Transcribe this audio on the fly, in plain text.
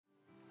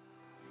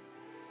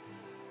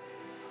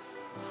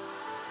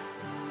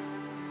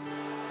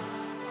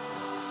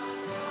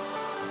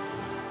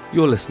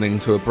You're listening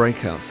to a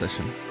breakout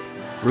session,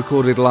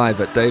 recorded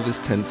live at Davis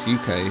Tent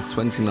UK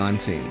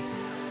 2019.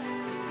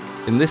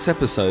 In this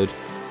episode,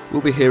 we'll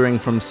be hearing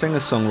from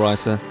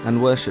singer-songwriter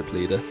and worship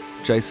leader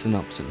Jason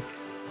Upton.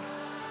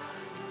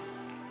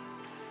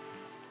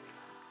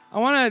 I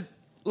want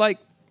to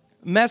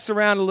mess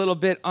around a little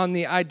bit on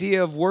the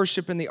idea of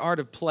worship and the art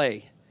of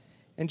play,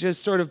 and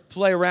just sort of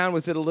play around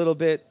with it a little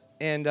bit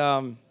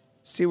and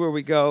see where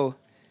we go.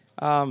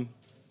 And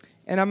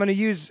I'm going to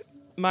use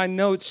my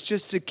notes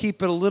just to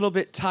keep it a little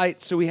bit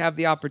tight so we have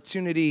the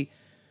opportunity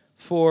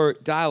for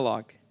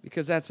dialogue,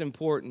 because that's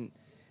important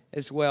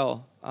as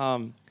well.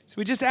 So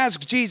we just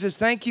ask Jesus,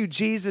 thank you,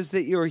 Jesus,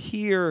 that you're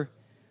here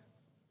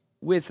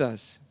with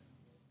us.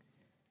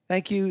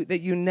 Thank you that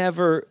you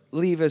never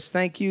leave us.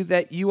 Thank you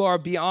that you are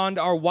beyond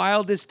our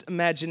wildest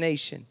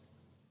imagination.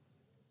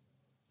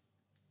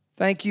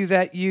 Thank you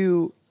that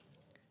you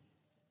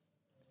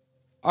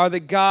are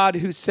the God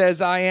who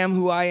says, I am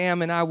who I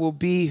am and I will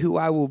be who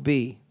I will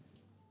be.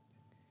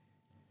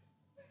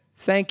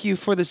 Thank you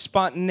for the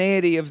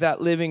spontaneity of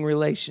that living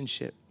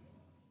relationship.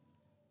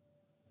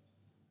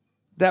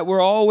 That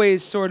we're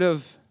always sort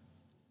of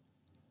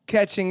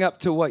catching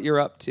up to what you're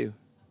up to.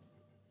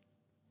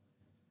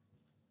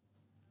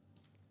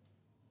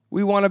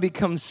 We want to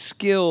become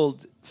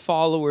skilled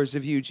followers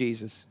of you,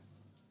 Jesus.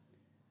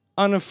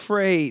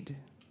 Unafraid.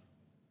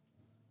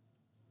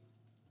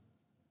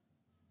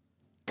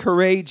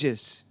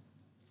 Courageous.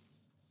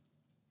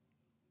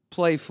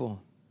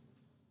 Playful.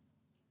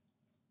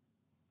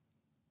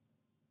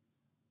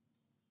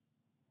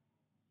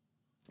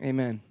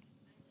 Amen.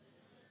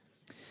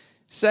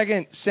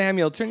 2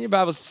 Samuel, turn your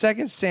Bibles,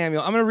 2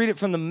 Samuel. I'm going to read it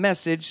from the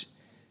Message,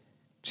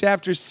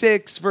 chapter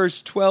 6,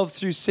 verse 12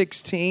 through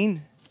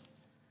 16.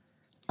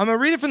 I'm going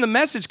to read it from the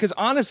Message because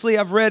honestly,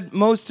 I've read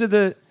most of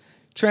the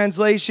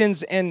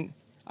translations, and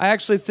I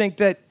actually think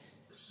that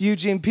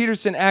Eugene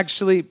Peterson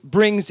actually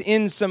brings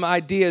in some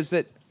ideas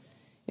that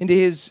into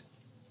his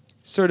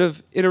sort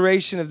of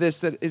iteration of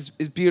this that is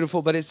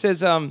beautiful. But it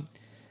says,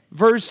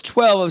 verse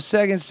 12 of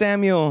 2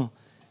 Samuel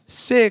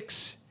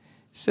 6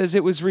 says,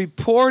 it was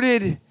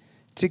reported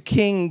to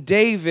King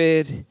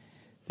David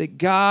that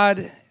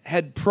God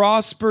had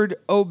prospered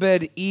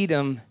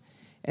Obed-Edom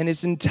and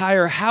his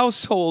entire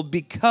household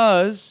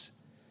because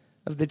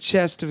of the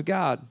chest of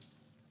God.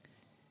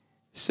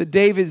 So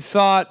David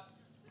thought,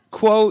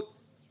 quote,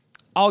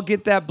 I'll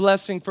get that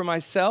blessing for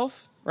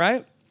myself,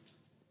 right?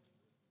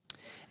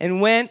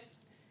 And went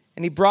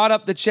and he brought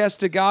up the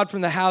chest of God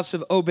from the house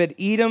of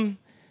Obed-Edom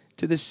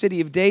to the city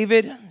of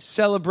David,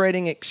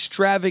 celebrating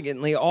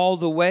extravagantly all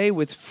the way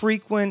with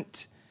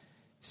frequent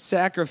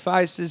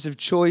sacrifices of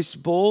choice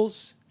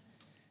bulls.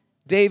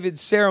 David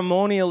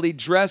ceremonially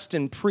dressed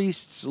in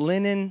priest's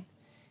linen.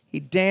 He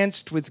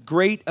danced with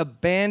great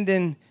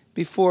abandon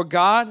before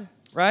God,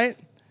 right?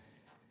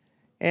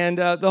 And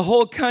the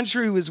whole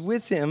country was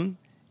with him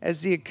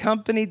as he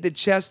accompanied the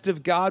chest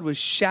of God with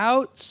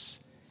shouts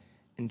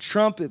and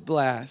trumpet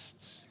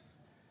blasts.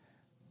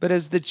 But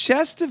as the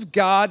chest of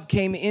God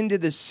came into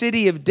the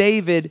city of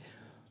David,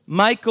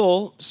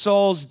 Michal,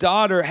 Saul's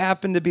daughter,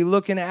 happened to be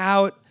looking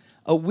out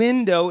a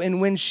window,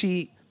 and when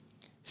she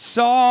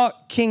saw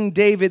King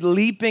David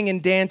leaping and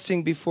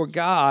dancing before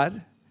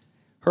God,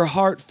 her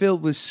heart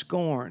filled with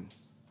scorn.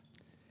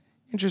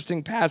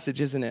 Interesting passage,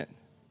 isn't it?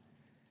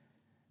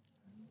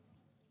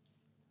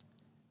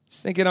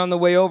 Just thinking on the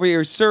way over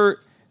here, Sir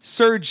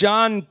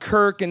John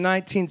Kirk, a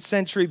 19th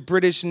century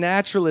British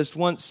naturalist,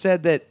 once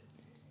said that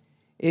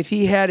if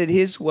he had it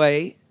his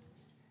way,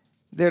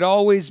 there'd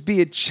always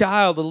be a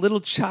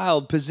little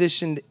child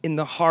positioned in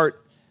the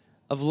heart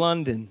of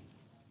London.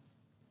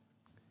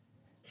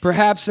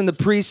 Perhaps in the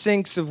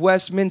precincts of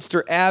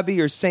Westminster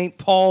Abbey or St.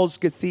 Paul's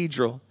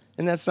Cathedral.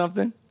 Isn't that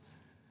something?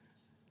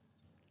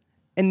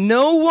 And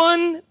no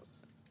one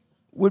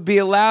would be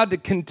allowed to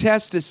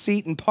contest a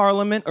seat in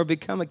Parliament or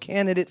become a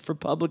candidate for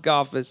public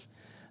office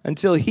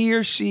until he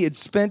or she had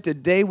spent a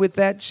day with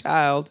that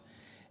child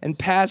and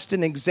passed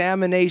an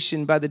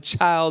examination by the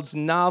child's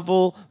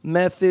novel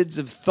methods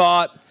of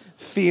thought,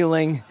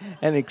 feeling,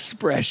 and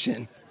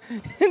expression.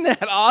 Isn't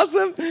that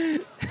awesome?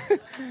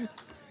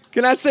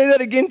 Can I say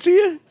that again to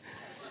you?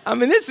 I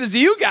mean, this is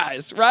you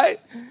guys, right?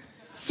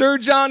 Sir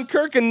John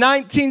Kirk, a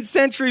 19th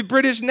century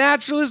British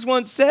naturalist,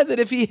 once said that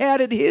if he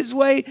had it his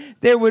way,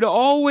 there would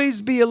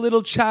always be a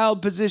little child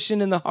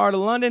positioned in the heart of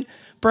London,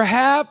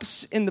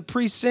 perhaps in the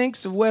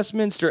precincts of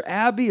Westminster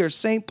Abbey or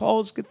St.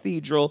 Paul's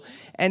Cathedral,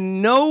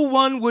 and no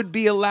one would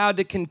be allowed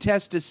to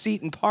contest a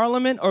seat in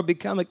Parliament or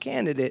become a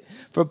candidate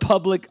for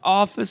public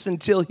office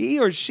until he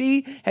or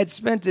she had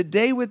spent a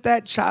day with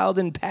that child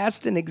and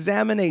passed an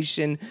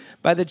examination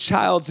by the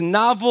child's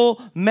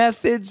novel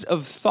methods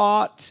of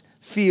thought,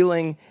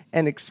 feeling,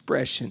 and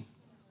expression.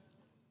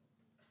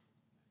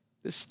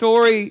 The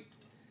story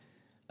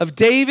of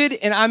David,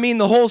 and I mean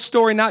the whole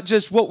story, not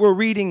just what we're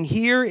reading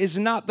here, is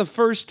not the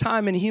first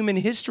time in human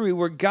history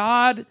where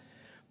God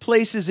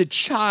places a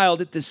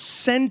child at the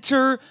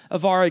center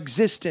of our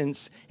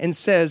existence and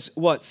says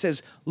what?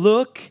 Says,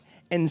 look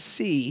and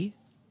see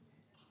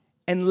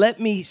and let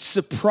me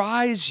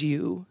surprise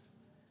you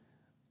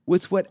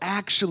with what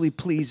actually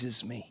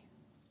pleases me.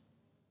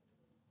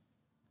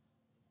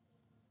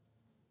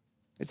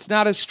 It's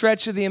not a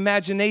stretch of the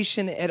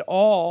imagination at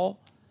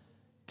all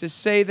to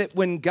say that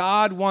when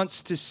God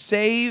wants to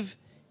save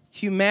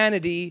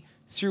humanity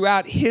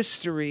throughout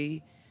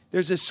history,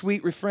 there's a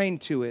sweet refrain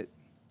to it.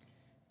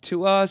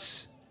 To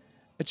us,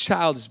 a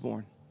child is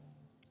born.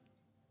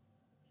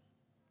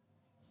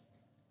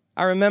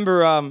 I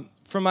remember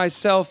for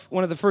myself,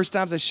 one of the first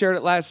times I shared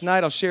it last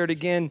night, I'll share it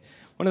again.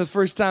 One of the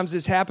first times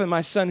this happened, my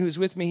son who's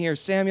with me here,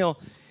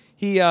 Samuel,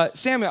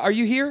 Samuel, are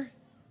you here?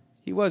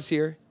 He was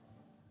here.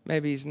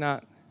 Maybe he's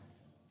not.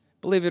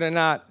 Believe it or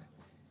not.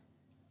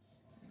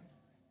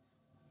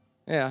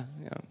 Yeah.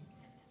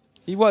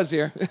 He was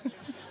here.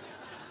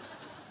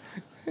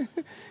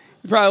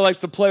 He probably likes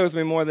to play with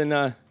me more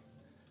than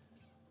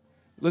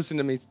listen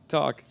to me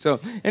talk. So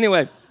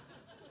anyway,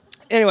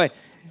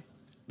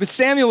 but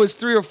Samuel was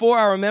 3 or 4,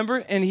 I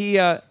remember,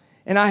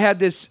 and I had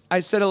this, I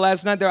said it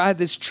last night there, I had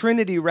this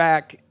Trinity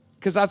rack,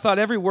 because I thought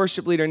every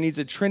worship leader needs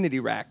a Trinity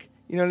rack.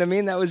 You know what I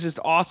mean? That was just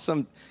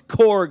awesome.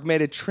 Korg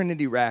made a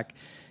Trinity rack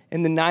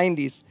in the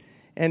 90s.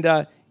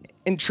 And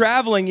in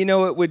traveling,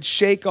 it would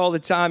shake all the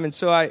time, and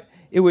so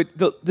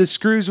the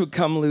screws would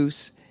come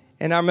loose.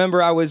 And I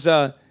remember I was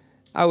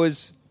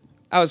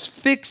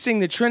fixing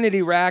the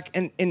Trinity rack,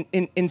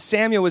 and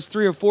Samuel was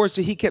 3 or 4,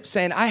 so he kept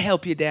saying, "I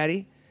help you,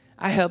 Daddy.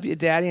 I help you,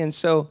 Daddy." And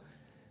so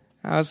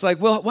I was like,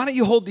 "Well, why don't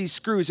you hold these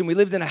screws?" And we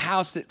lived in a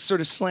house that sort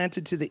of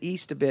slanted to the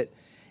east a bit.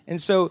 And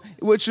so,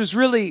 which was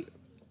really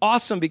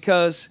awesome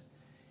because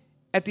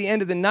at the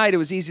end of the night, it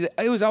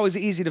was always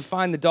easy to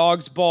find the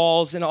dog's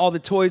balls and all the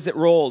toys that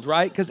rolled,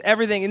 right? Because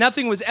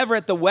nothing was ever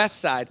at the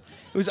west side.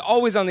 It was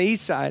always on the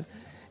east side.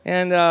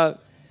 And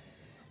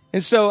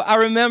so I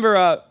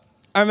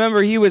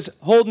remember he was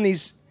holding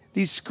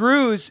these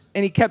screws,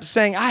 and he kept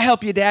saying, "I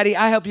help you, Daddy.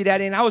 I help you,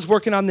 Daddy." And I was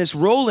working on this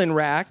rolling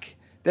rack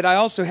that I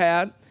also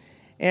had,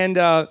 and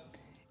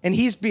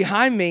he's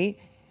behind me,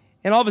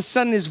 and all of a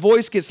sudden his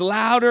voice gets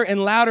louder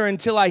and louder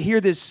until I hear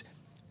this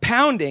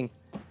pounding.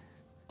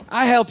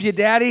 "I help you,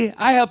 Daddy.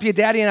 I help you,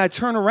 Daddy." And I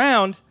turn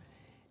around,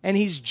 and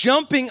he's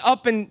jumping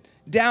up and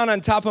down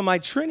on top of my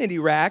Trinity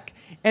rack,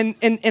 and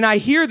I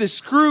hear the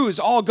screws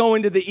all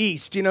going to the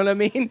east. You know what I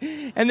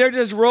mean? And they're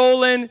just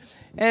rolling,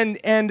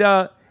 and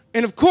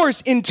of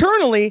course,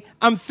 internally,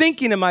 I'm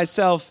thinking to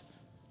myself,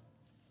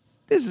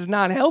 this is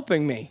not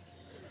helping me,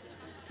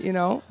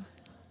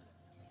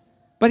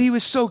 But he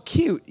was so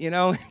cute,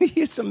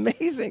 He's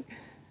amazing.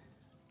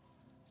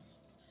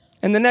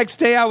 And the next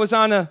day, I was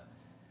on a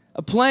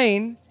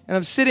plane, and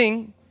I'm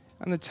sitting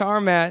on the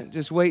tarmac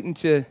just waiting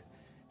to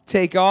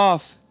take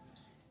off.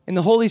 And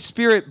the Holy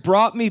Spirit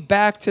brought me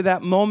back to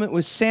that moment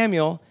with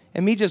Samuel,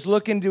 and me just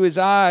looking into his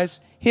eyes,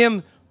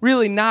 him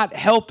really not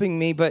helping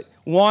me, but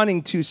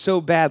wanting to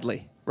so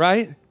badly,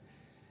 right?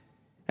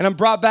 And I'm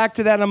brought back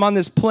to that, and I'm on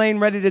this plane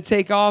ready to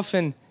take off,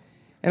 and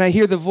I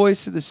hear the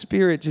voice of the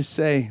Spirit just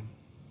say,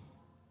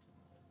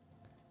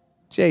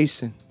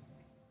 "Jason,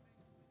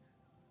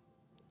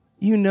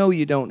 you know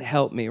you don't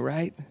help me,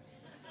 right?"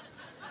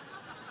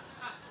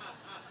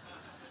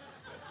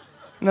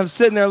 And I'm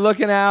sitting there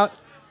looking out.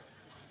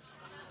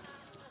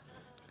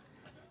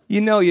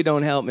 "You know you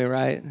don't help me,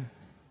 right?"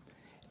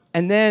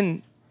 And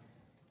then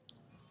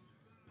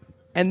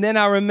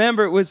I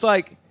remember it was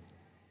like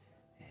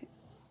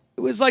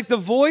the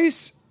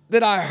voice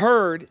that I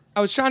heard. I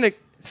was trying to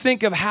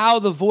think of how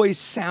the voice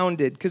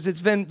sounded, because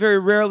it's been very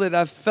rarely that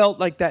I've felt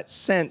like that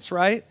sense,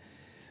 right?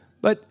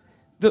 But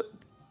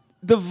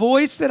the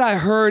voice that I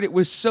heard, it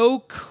was so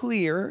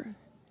clear,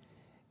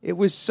 it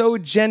was so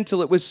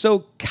gentle, it was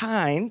so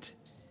kind.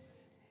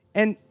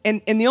 And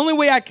the only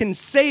way I can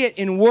say it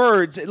in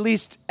words, at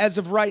least as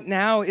of right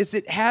now, is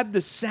it had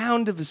the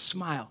sound of a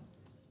smile.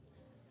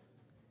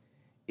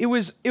 It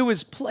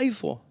was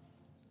playful.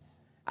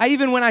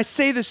 When I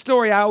say the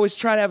story, I always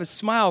try to have a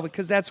smile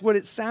because that's what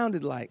it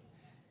sounded like.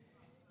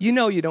 "You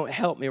know you don't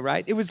help me,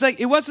 right?" It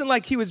wasn't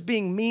like he was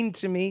being mean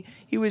to me.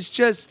 He was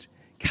just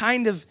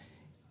kind of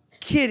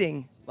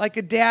kidding, like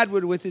a dad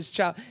would with his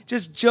child,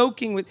 just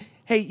joking with,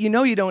 "Hey, you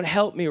know you don't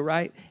help me,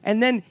 right?"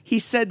 And then he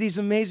said these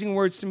amazing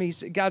words to me.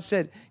 God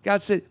said,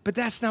 "But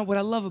that's not what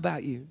I love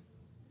about you.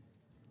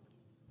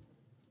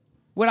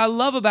 What I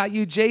love about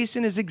you,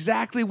 Jason, is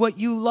exactly what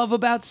you love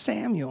about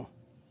Samuel.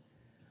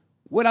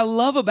 What I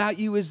love about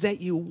you is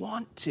that you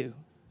want to."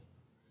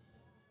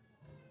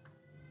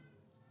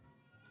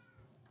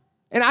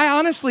 And I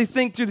honestly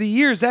think through the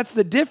years, that's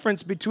the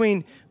difference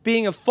between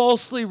being a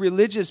falsely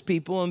religious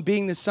people and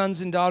being the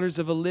sons and daughters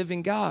of a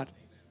living God.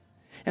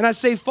 And I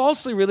say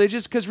falsely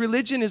religious because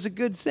religion is a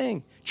good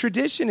thing.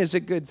 Tradition is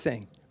a good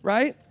thing,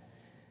 right?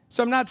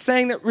 So I'm not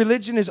saying that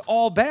religion is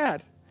all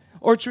bad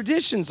or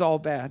tradition's all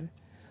bad.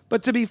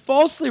 But to be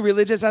falsely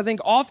religious, I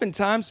think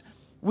oftentimes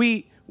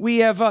we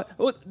have,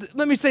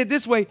 let me say it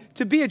this way,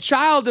 to be a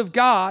child of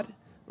God,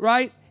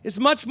 right, is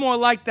much more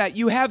like that.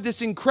 You have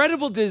this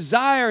incredible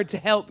desire to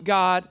help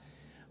God,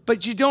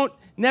 but you don't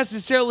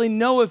necessarily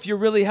know if you're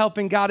really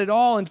helping God at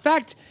all. In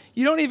fact,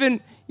 you don't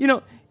even,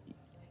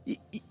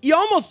 you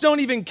almost don't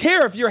even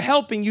care if you're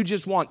helping, you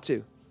just want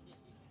to.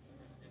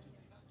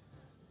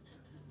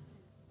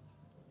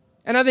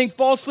 And I think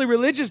falsely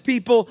religious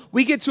people,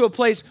 we get to a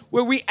place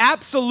where we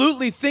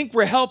absolutely think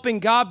we're helping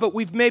God, but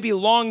we've maybe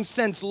long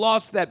since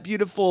lost that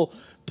beautiful,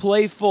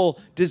 playful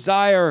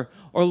desire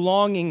or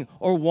longing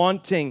or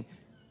wanting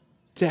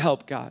to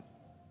help God.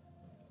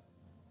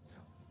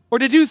 Or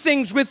to do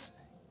things with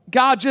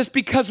God just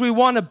because we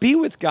want to be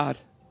with God,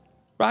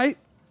 right?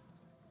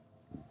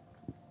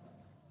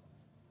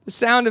 The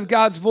sound of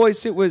God's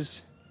voice, it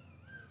was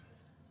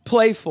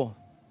playful.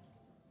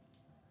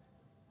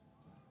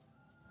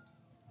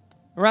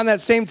 Around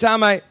that same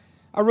time, I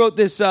wrote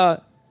this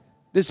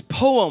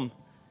poem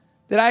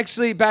that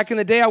actually, back in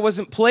the day, I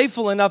wasn't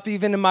playful enough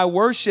even in my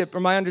worship or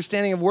my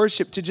understanding of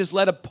worship to just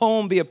let a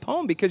poem be a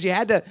poem, because you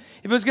had to,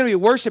 if it was going to be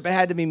worship, it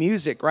had to be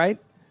music, right?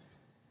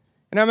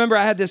 And I remember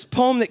I had this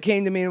poem that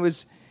came to me, and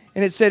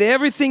it said,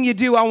 everything you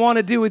do, I want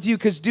to do with you,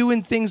 because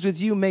doing things with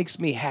you makes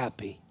me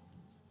happy.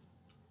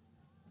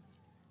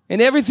 And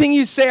everything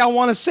you say, I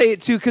want to say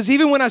it too, because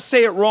even when I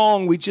say it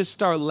wrong, we just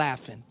start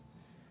laughing.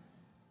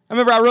 I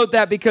remember I wrote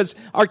that because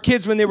our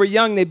kids, when they were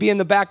young, they'd be in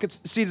the back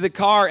seat of the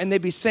car and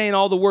they'd be saying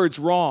all the words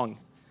wrong,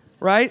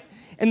 right?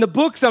 And the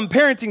books on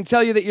parenting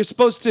tell you that you're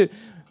supposed to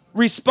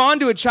respond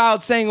to a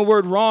child saying a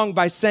word wrong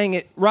by saying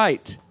it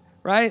right?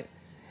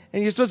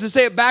 And you're supposed to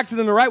say it back to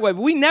them the right way.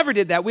 But we never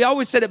did that. We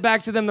always said it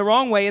back to them the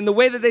wrong way. And the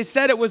way that they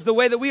said it was the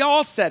way that we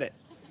all said it.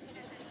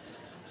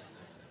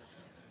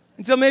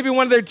 Until maybe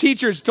one of their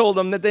teachers told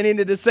them that they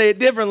needed to say it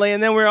differently.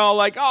 And then we're all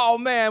like, oh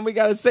man, we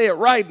got to say it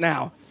right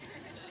now.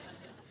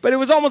 But it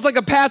was almost like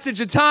a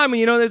passage of time.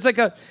 You know, it's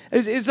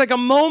like a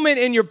moment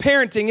in your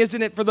parenting,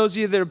 isn't it, for those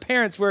of you that are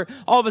parents, where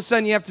all of a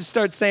sudden you have to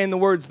start saying the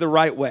words the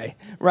right way,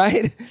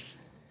 right?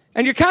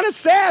 And you're kind of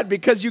sad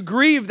because you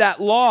grieve that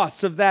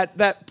loss of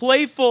that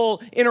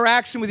playful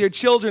interaction with your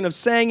children of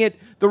saying it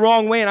the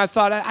wrong way. And I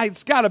thought,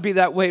 it's got to be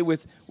that way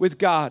with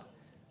God.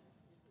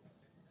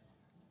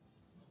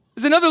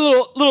 There's another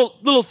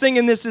little thing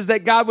in this, is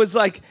that God was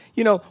like,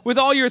 you know, with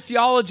all your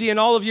theology and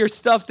all of your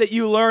stuff that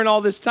you learn all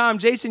this time,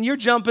 Jason, you're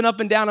jumping up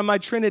and down on my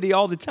Trinity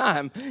all the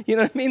time. You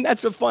know what I mean?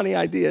 That's a funny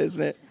idea,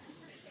 isn't it?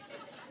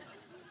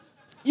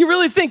 You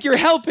really think you're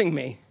helping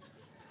me,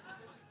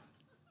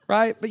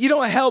 right? But you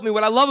don't help me.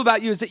 What I love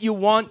about you is that you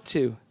want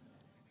to,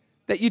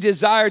 that you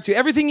desire to.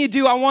 Everything you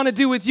do, I want to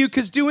do with you,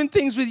 because doing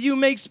things with you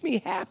makes me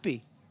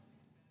happy.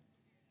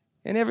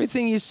 And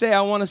everything you say,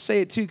 I want to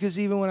say it too, because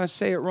even when I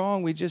say it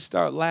wrong, we just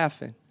start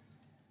laughing.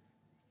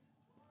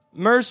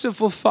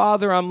 Merciful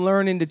Father, I'm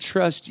learning to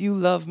trust you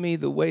love me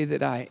the way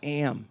that I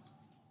am.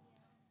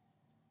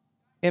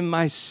 And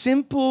my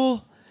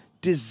simple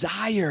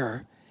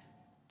desire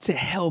to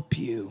help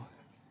you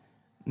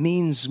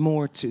means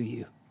more to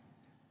you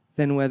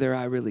than whether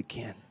I really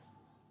can.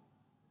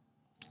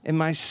 And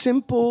my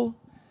simple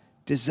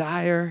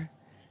desire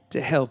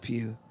to help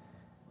you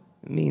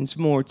means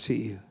more to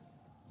you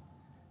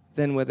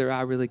than whether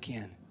I really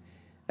can.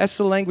 That's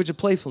the language of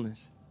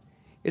playfulness.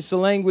 It's the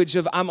language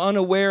of I'm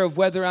unaware of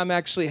whether I'm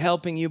actually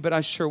helping you, but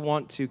I sure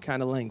want to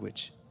kind of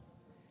language.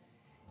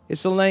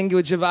 It's the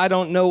language of I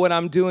don't know what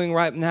I'm doing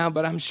right now,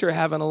 but I'm sure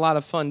having a lot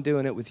of fun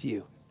doing it with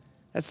you.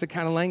 That's the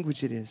kind of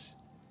language it is.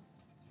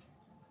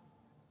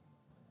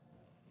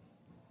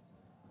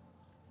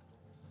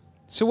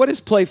 So what is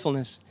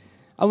playfulness?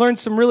 I learned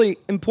some really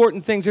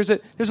important things. There's a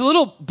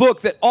little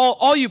book that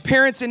all you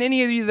parents and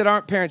any of you that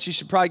aren't parents, you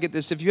should probably get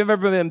this. If you've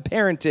ever been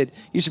parented,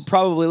 you should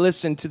probably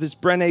listen to this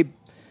Brené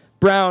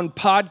Brown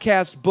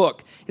podcast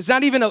book.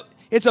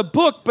 It's a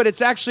book, but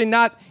it's actually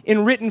not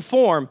in written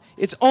form.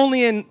 It's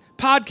only in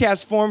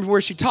podcast form where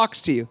she talks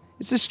to you.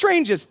 It's the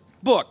strangest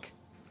book.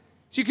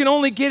 So you can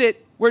only get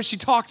it where she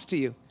talks to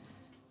you.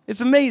 It's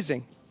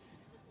amazing.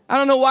 I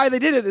don't know why they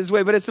did it this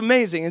way, but it's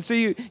amazing. And so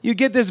you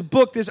get this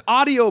book, this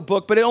audio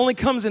book, but it only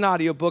comes in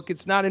audio book.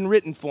 It's not in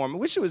written form. I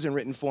wish it was in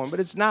written form, but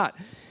it's not.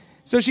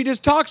 So she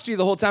just talks to you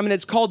the whole time, and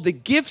it's called The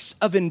Gifts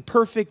of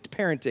Imperfect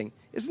Parenting.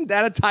 Isn't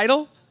that a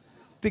title?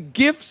 The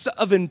Gifts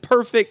of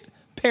Imperfect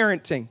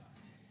Parenting.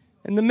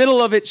 In the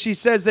middle of it, she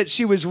says that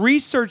she was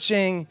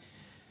researching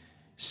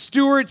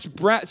Stuart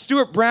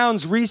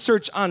Brown's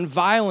research on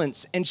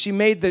violence, and she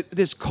made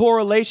this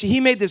correlation. He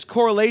made this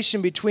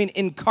correlation between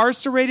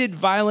incarcerated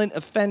violent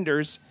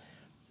offenders.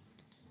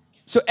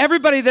 So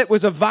everybody that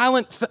was a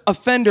violent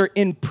offender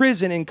in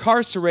prison,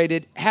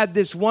 incarcerated, had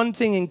this one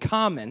thing in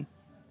common,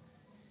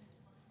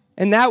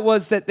 and that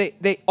was that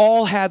they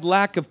all had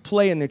lack of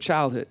play in their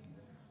childhood.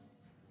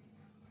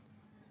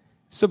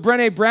 So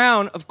Brené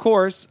Brown, of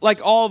course, like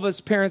all of us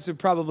parents would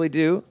probably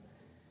do,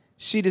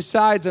 she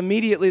decides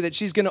immediately that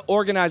she's going to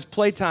organize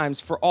playtimes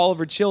for all of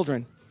her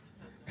children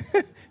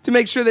to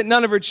make sure that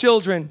none of her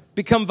children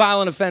become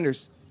violent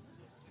offenders.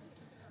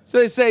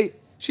 So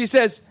she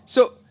says,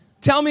 so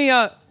tell me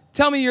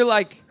your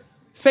like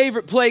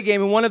favorite play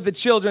game. And one of the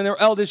children, their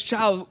eldest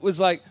child, was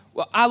like,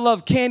 well, I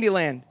love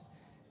Candyland.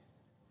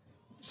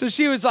 So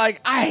she was like,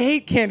 I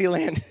hate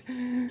Candyland.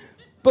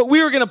 But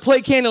we were going to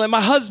play Candyland.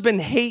 My husband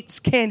hates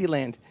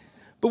Candyland.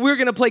 But we were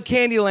going to play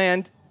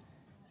Candyland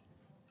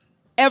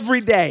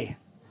every day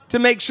to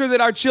make sure that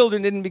our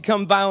children didn't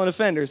become violent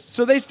offenders.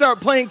 So they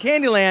start playing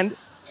Candyland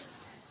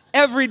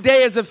every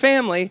day as a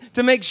family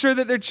to make sure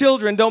that their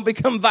children don't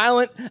become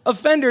violent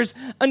offenders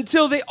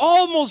until they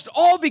almost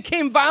all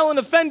became violent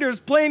offenders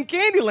playing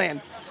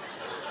Candyland.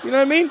 You know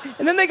what I mean?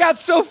 And then they got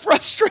so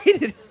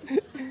frustrated.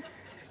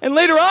 And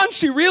later on,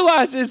 she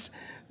realizes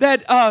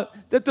that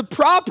the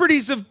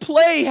properties of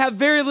play have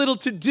very little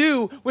to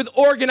do with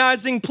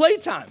organizing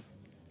playtime.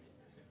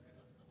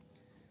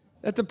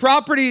 That the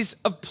properties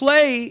of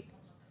play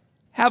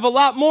have a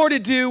lot more to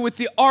do with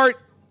the art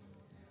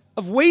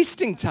of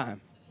wasting time.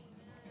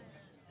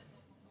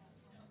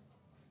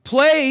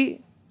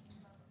 Play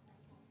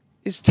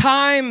is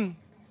time,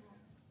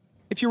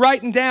 if you're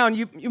writing down,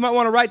 you might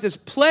want to write this.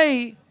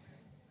 Play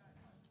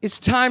is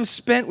time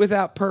spent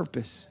without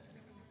purpose.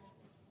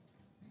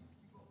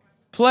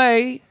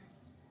 Play,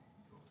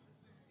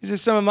 these are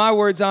some of my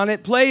words on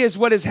it. Play is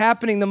what is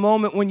happening the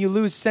moment when you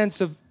lose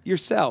sense of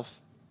yourself.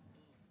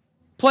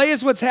 Play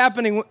is what's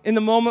happening in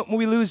the moment when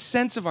we lose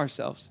sense of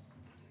ourselves.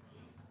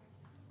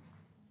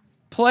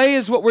 Play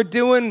is what we're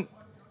doing.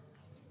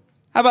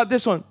 How about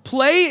this one?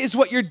 Play is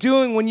what you're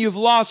doing when you've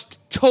lost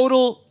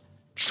total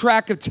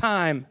track of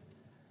time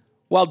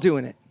while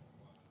doing it.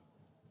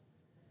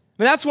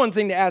 I mean, that's one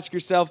thing to ask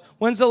yourself.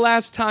 When's the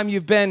last time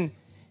you've been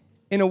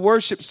in a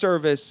worship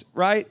service,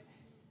 right?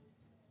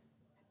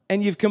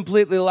 And you've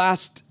completely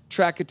lost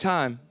track of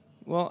time?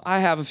 Well, I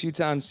have a few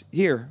times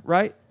here,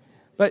 right?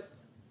 But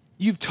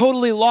you've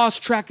totally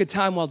lost track of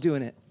time while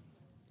doing it,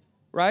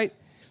 right?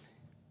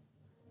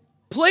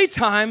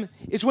 Playtime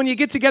is when you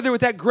get together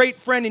with that great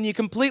friend and you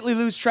completely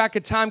lose track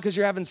of time because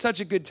you're having such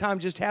a good time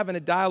just having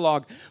a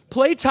dialogue.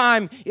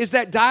 Playtime is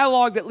that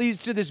dialogue that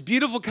leads to this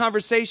beautiful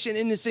conversation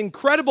in this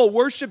incredible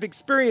worship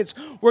experience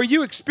where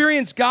you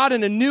experience God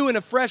in a new and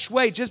a fresh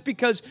way just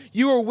because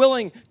you are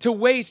willing to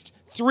waste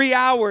 3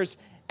 hours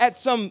at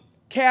some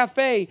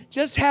cafe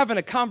just having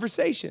a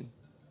conversation.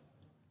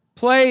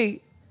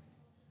 Play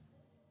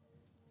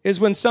is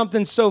when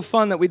something's so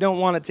fun that we don't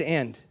want it to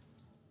end.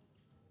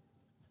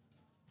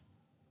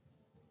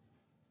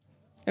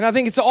 And I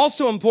think it's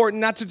also important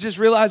not to just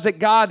realize that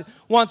God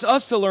wants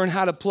us to learn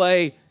how to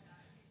play.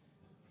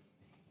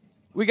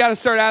 We got to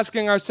start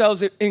asking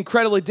ourselves an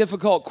incredibly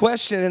difficult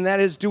question, and that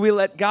is, do we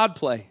let God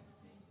play?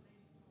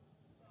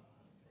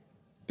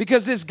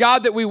 Because this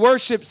God that we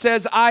worship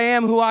says, I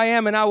am who I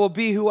am and I will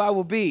be who I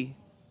will be.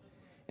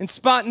 And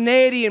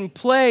spontaneity and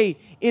play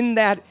in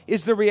that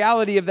is the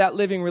reality of that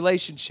living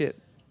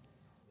relationship.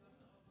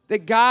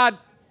 That God,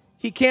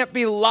 He can't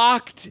be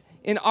locked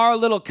in our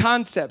little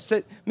concepts.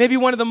 That maybe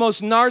one of the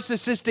most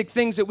narcissistic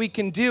things that we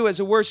can do as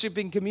a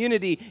worshiping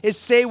community is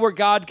say where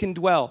God can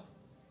dwell.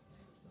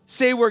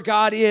 Say where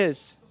God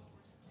is,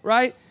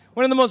 right?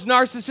 One of the most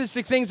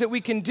narcissistic things that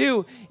we can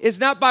do is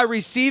not by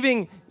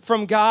receiving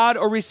from God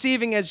or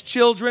receiving as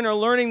children or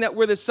learning that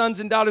we're the sons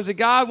and daughters of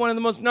God. One of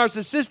the most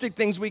narcissistic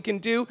things we can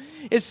do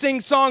is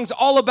sing songs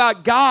all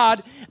about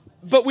God,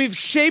 but we've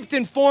shaped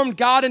and formed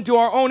God into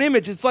our own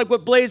image. It's like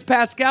what Blaise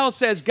Pascal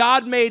says,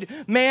 God made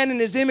man in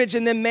His image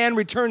and then man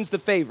returns the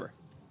favor.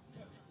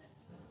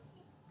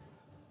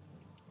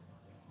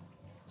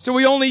 So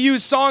we only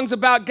use songs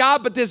about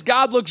God, but this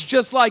God looks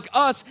just like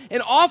us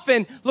and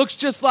often looks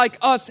just like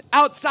us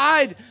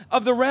outside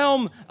of the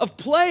realm of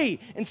play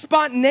and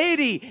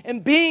spontaneity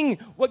and being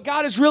what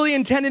God has really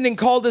intended and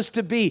called us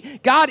to be.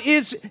 God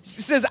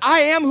says,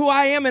 I am who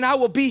I am and I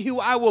will be who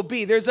I will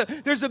be. There's a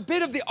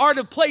bit of the art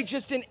of play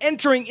just in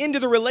entering into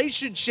the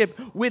relationship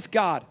with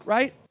God,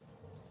 right?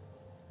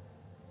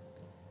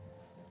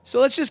 So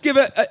let's just give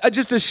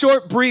just a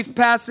short, brief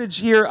passage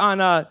here on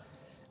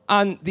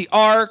the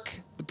ark.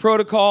 The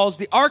protocols.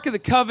 The Ark of the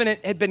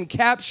Covenant had been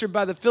captured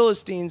by the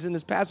Philistines in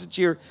this passage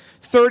here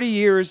 30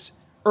 years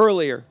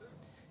earlier.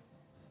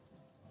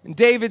 And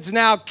David's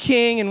now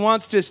king and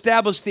wants to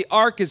establish the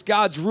Ark as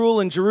God's rule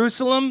in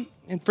Jerusalem.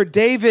 And for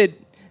David,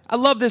 I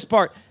love this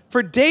part.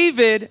 For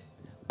David,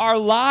 our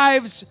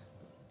lives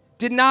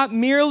did not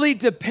merely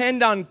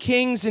depend on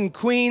kings and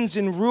queens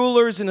and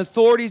rulers and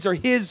authorities or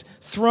his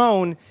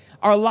throne.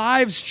 Our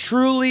lives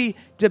truly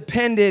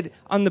depended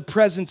on the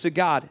presence of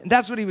God. And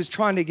that's what he was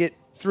trying to get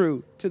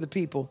through to the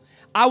people.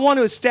 I want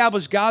to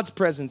establish God's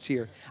presence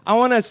here. I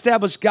want to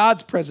establish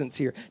God's presence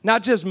here.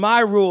 Not just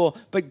my rule,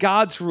 but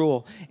God's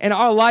rule. And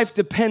our life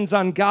depends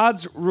on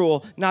God's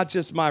rule, not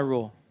just my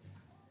rule.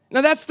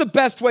 Now that's the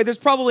best way. There's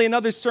probably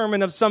another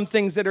sermon of some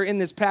things that are in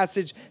this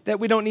passage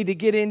that we don't need to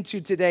get into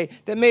today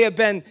that may have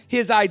been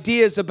his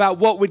ideas about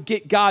what would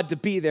get God to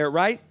be there,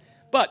 right?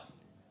 But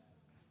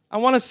I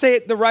want to say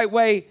it the right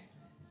way.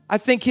 I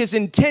think his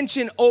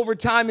intention over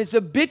time, his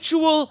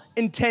habitual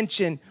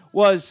intention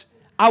was,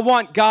 I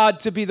want God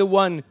to be the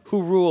one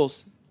who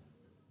rules.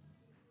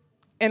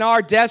 And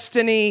our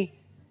destiny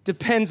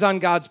depends on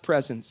God's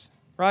presence,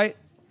 right?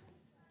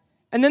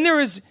 And then there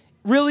is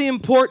really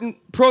important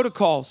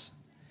protocols,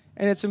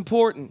 and it's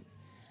important.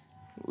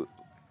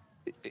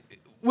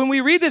 When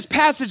we read this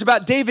passage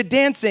about David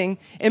dancing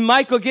and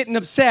Michal getting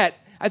upset,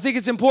 I think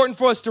it's important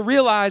for us to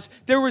realize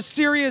there were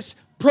serious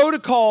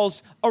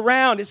protocols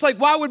around. It's like,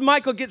 why would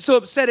Michael get so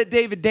upset at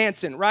David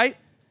dancing, right?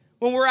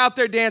 When we're out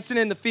there dancing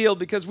in the field,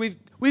 because we've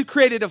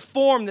created a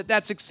form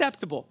that's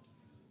acceptable.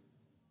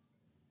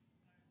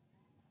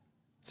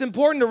 It's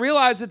important to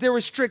realize that there were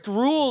strict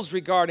rules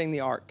regarding the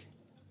ark.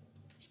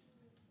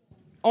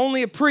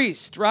 Only a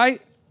priest,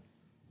 right?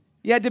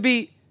 You had to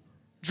be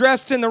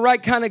dressed in the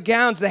right kind of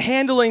gowns. The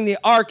handling the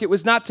ark, it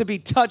was not to be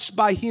touched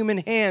by human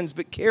hands,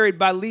 but carried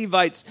by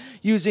Levites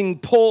using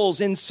poles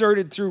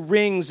inserted through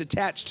rings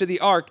attached to the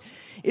ark.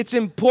 It's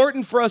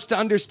important for us to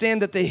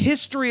understand that the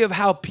history of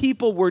how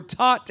people were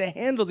taught to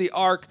handle the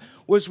ark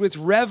was with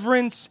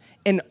reverence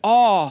and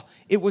awe.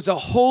 It was a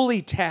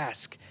holy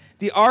task.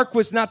 The ark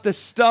was not the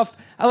stuff,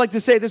 I like to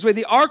say it this way,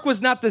 the ark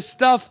was not the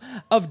stuff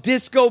of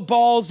disco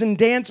balls and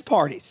dance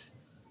parties.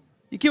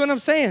 You get what I'm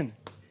saying?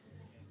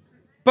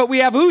 But we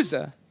have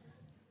Uzzah.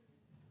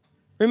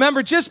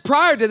 Remember, just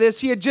prior to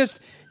this,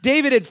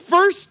 David had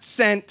first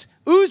sent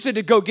Uzzah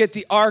to go get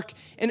the ark,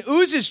 and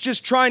Uzzah's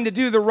just trying to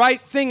do the right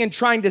thing and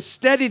trying to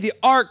steady the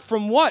ark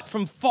from what?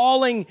 From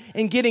falling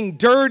and getting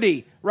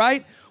dirty,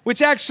 right?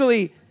 Which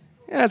actually,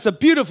 that's a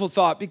beautiful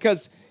thought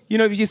because,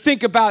 if you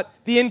think about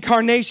the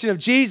incarnation of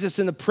Jesus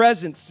in the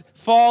presence,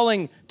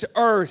 falling to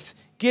earth,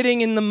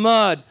 getting in the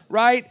mud,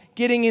 right?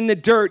 Getting in the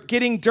dirt,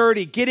 getting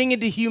dirty, getting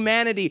into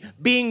humanity,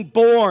 being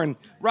born,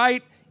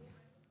 right?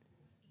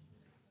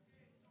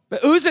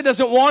 But Uzzah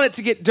doesn't want it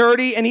to get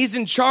dirty, and he's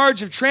in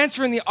charge of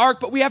transferring the ark,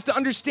 but we have to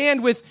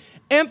understand with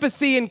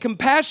empathy and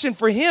compassion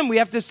for him, we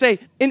have to say,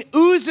 in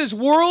Uzzah's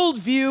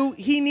worldview,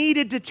 he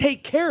needed to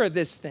take care of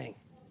this thing.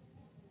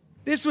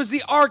 This was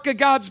the ark of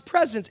God's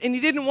presence, and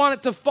he didn't want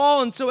it to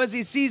fall, and so as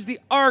he sees the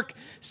ark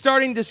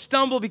starting to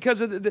stumble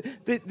because of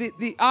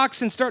the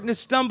oxen starting to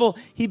stumble,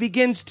 he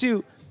begins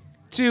to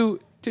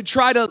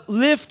try to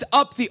lift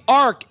up the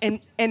ark, and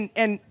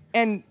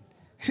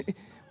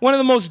one of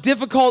the most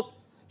difficult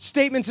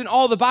statements in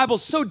all the Bible,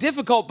 so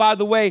difficult, by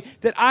the way,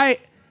 that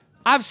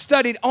I've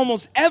studied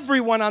almost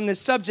everyone on this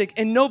subject,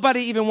 and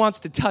nobody even wants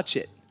to touch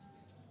it.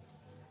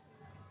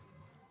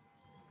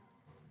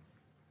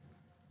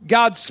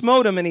 God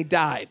smote him and he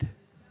died.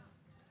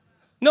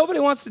 Nobody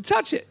wants to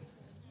touch it.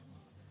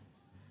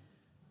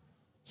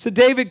 So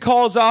David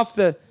calls off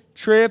the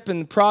trip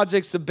and the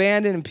project's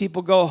abandoned and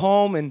people go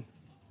home. And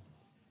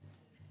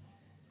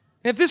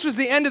if this was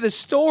the end of the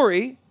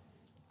story,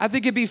 I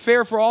think it'd be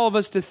fair for all of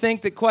us to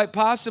think that quite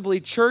possibly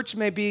church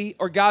may be,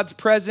 or God's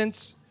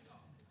presence,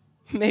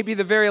 may be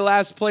the very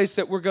last place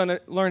that we're going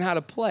to learn how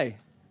to play,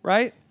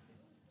 right?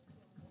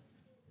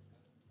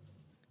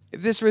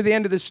 If this were the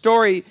end of the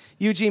story,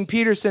 Eugene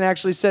Peterson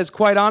actually says,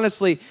 quite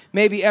honestly,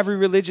 maybe every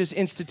religious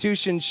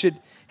institution should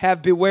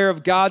have beware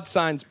of God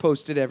signs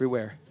posted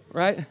everywhere,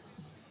 right?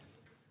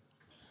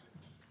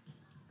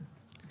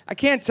 I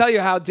can't tell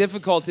you how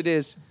difficult it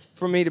is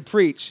for me to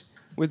preach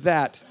with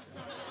that.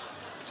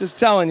 Just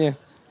telling you.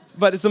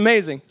 But it's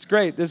amazing. It's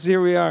great.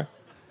 Here we are.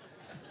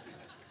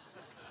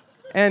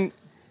 And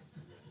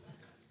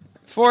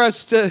for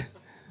us to...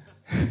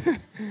 Can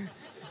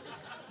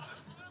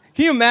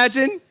you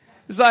imagine?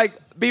 It's like,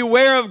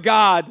 beware of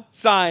God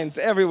signs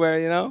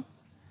everywhere,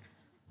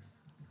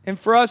 And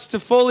for us to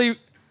fully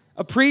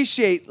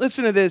appreciate,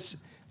 listen to this,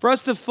 for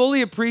us to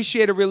fully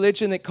appreciate a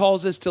religion that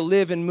calls us to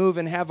live and move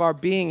and have our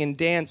being and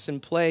dance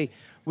and play,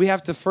 we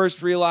have to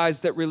first realize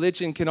that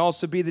religion can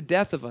also be the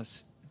death of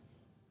us.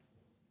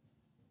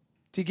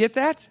 Do you get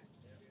that?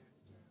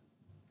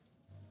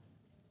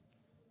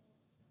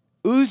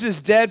 Uzzah's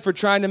dead for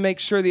trying to make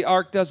sure the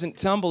ark doesn't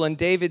tumble, and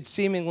David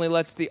seemingly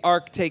lets the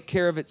ark take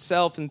care of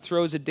itself and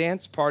throws a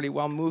dance party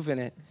while moving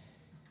it.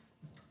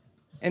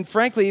 And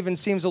frankly, even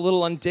seems a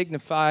little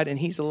undignified, and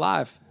he's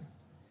alive.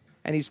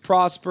 And he's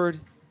prospered,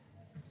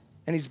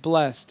 and he's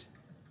blessed.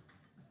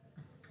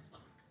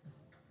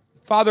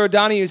 Father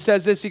O'Donohue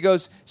says this, he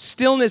goes,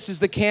 stillness is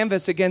the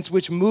canvas against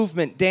which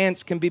movement,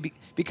 dance can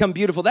become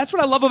beautiful. That's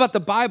what I love about the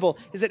Bible,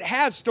 is it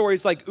has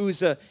stories like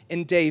Uzzah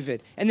and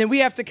David. And then we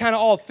have to kind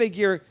of all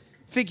figure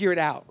it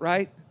out,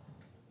 right?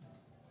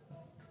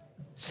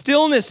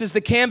 Stillness is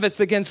the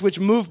canvas against which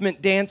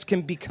movement, dance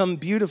can become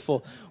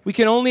beautiful. We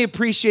can only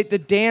appreciate the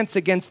dance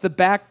against the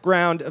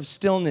background of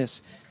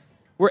stillness.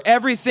 Were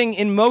everything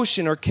in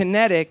motion or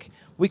kinetic,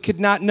 we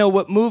could not know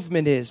what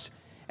movement is.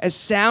 As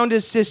sound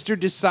is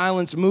sistered to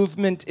silence,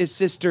 movement is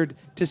sistered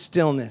to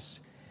stillness.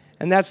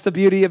 And that's the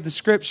beauty of the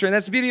scripture, and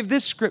that's the beauty of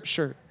this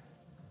scripture.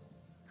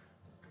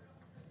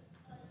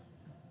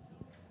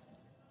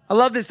 I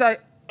love this. I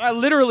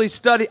literally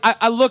studied,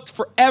 I looked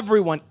for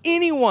everyone,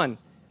 anyone,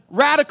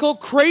 radical,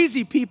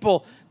 crazy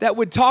people that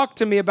would talk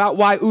to me about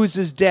why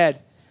Uzzah's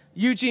dead.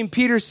 Eugene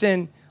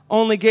Peterson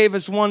only gave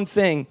us one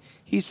thing.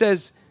 He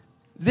says,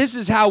 this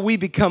is how we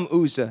become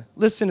Uzzah.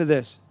 Listen to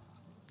this.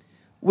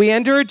 We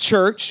enter a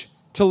church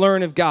to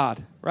learn of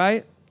God,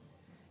 right?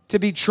 To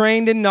be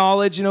trained in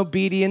knowledge and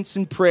obedience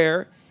and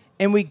prayer,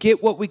 and we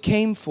get what we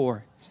came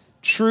for.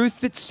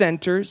 Truth that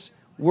centers,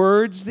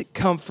 words that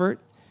comfort,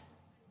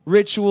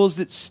 rituals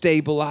that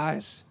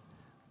stabilize,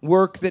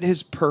 work that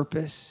has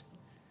purpose,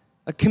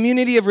 a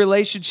community of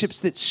relationships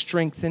that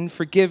strengthen,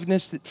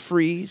 forgiveness that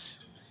frees,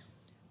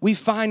 we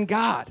find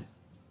God.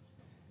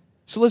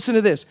 So listen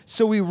to this.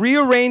 So we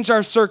rearrange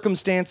our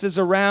circumstances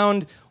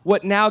around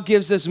what now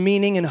gives us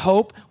meaning and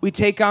hope. We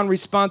take on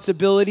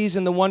responsibilities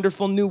in the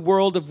wonderful new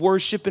world of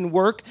worship and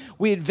work.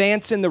 We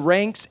advance in the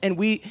ranks, and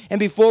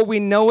before we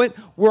know it,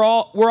 we're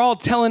all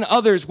telling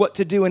others what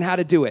to do and how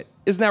to do it.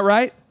 Isn't that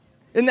right?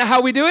 Isn't that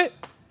how we do it?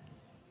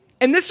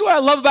 And this is what I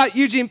love about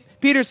Eugene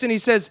Peterson. He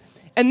says,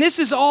 and this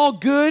is all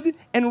good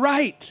and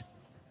right.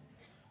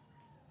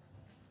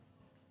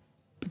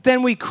 But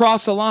then we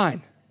cross a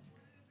line.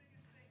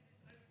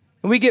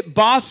 And we get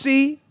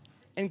bossy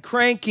and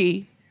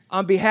cranky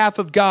on behalf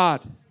of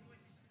God.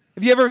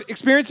 Have you ever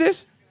experienced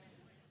this?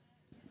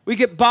 We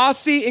get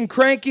bossy and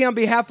cranky on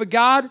behalf of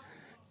God,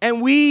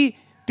 and we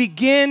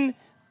begin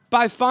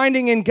by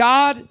finding in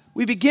God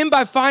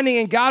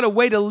a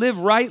way to live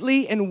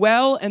rightly and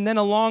well, and then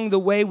along the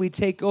way we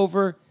take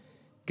over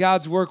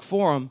God's work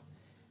for Him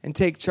and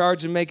take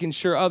charge of making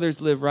sure others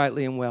live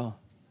rightly and well.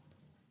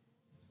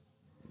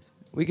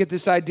 We get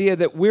this idea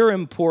that we're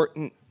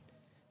important,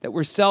 that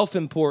we're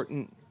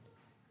self-important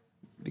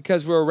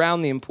because we're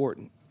around the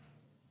important.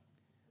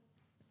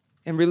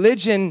 And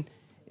religion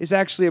is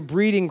actually a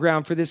breeding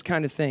ground for this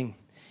kind of thing.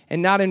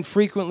 And not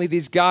infrequently,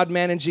 these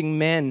God-managing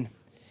men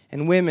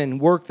and women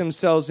work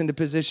themselves into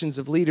positions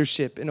of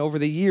leadership. And over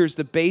the years,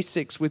 the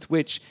basics with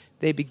which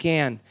they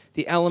began,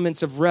 the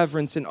elements of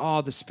reverence and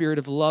awe, the spirit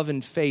of love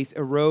and faith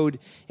erode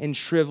and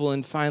shrivel,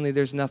 and finally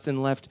there's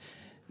nothing left.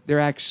 They're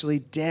actually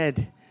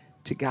dead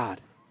to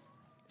God.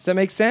 Does that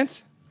make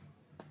sense?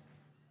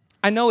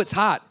 I know it's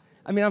hot.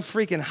 I'm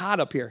freaking hot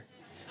up here.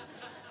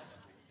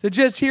 So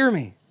just hear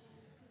me.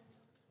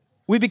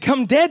 We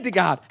become dead to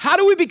God. How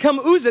do we become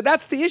Uzzah?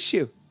 That's the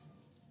issue.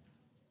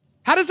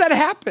 How does that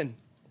happen?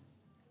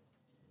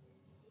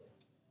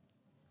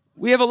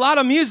 We have a lot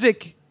of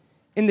music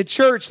in the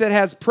church that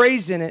has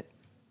praise in it.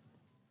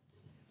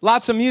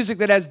 Lots of music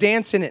that has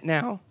dance in it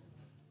now.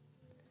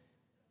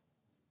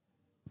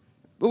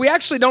 But we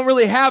actually don't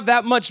really have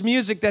that much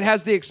music that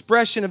has the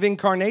expression of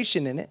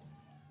incarnation in it.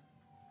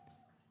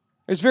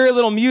 There's very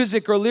little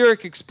music or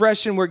lyric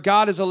expression where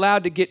God is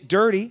allowed to get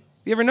dirty.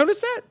 You ever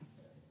notice that?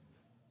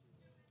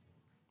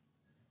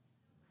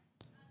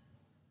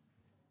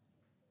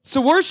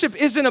 So worship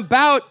isn't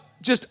about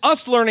just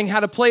us learning how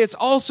to play. It's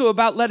also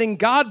about letting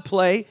God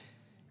play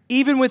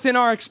even within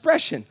our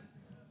expression.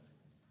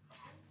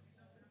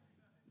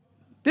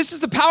 This is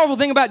the powerful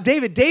thing about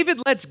David. David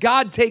lets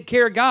God take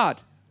care of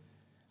God.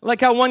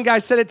 Like how one guy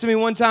said it to me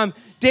one time,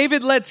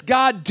 David lets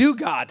God do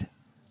God,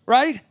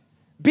 right?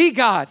 Be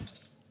God.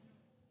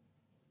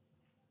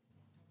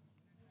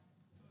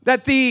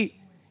 That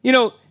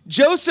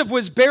Joseph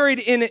was buried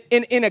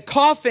in a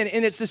coffin,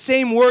 and it's the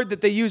same word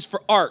that they use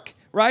for ark,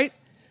 right?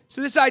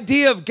 So this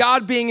idea of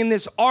God being in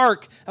this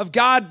ark, of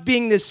God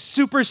being this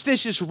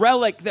superstitious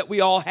relic that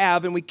we all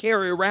have and we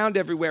carry around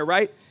everywhere,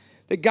 right?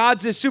 That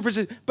God's this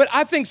superstitious, but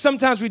I think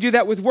sometimes we do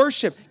that with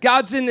worship.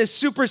 God's in this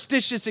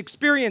superstitious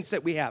experience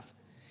that we have.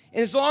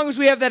 And as long as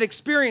we have that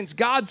experience,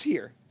 God's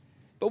here.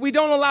 But we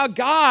don't allow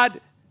God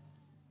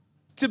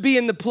to be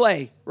in the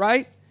play,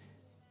 right?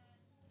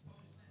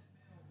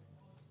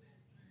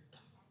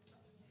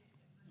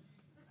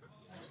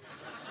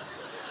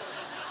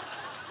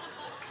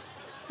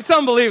 It's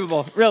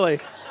unbelievable, really.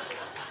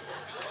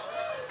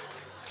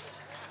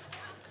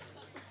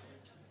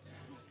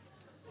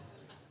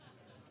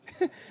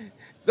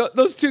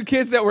 Those two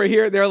kids that were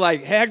here, they're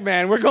like, heck,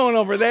 man, we're going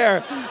over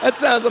there. That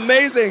sounds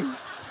amazing.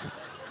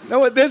 Know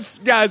what this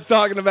guy's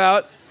talking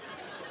about?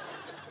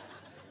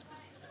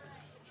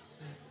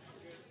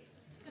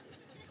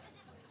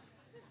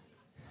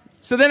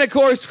 So then, of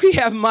course, we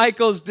have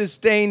Michal's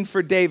disdain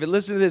for David.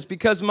 Listen to this.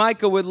 Because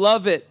Michal would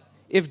love it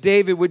if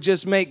David would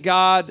just make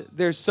God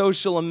their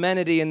social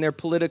amenity and their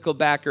political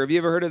backer. Have you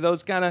ever heard of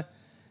those kind of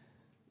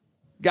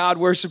God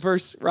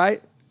worshipers,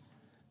 right?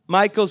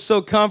 Michal's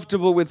so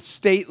comfortable with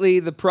stately,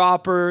 the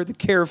proper, the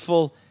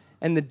careful,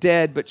 and the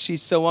dead, but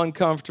she's so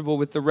uncomfortable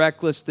with the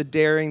reckless, the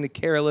daring, the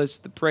careless,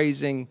 the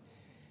praising,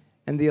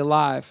 and the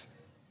alive.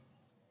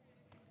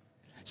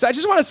 So I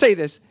just want to say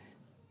this.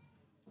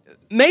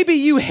 Maybe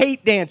you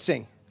hate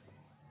dancing.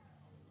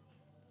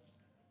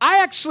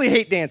 I actually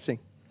hate dancing.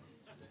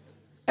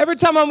 Every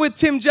time I'm with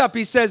Tim Jupp,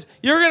 he says,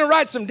 you're going to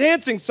write some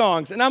dancing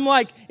songs. And I'm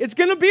like, it's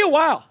going to be a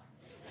while.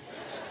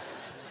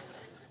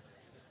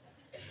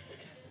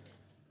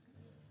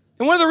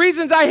 And one of the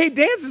reasons I hate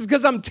dance is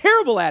because I'm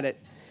terrible at it.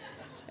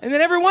 And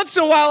then every once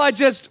in a while, I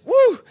just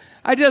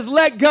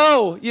let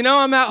go.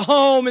 I'm at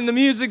home and the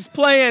music's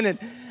playing and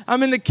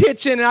I'm in the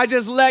kitchen and I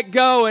just let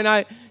go and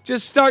I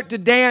just start to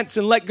dance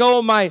and let go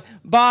of my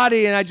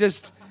body and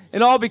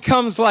it all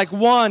becomes like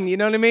one, you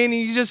know what I mean?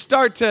 And you just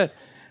start to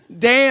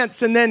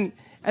dance and then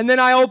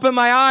I open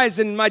my eyes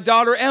and my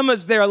daughter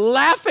Emma's there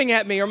laughing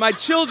at me, or my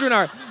children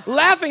are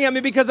laughing at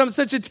me because I'm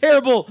such a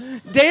terrible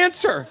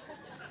dancer,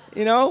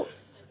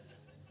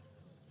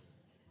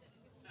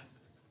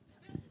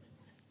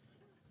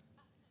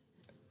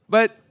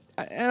 But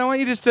I want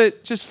you just to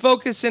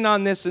focus in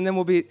on this, and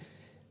then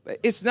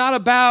it's not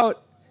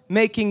about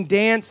making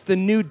dance the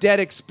new dead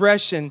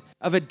expression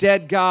of a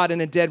dead God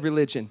and a dead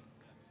religion.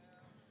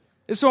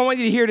 This is what I want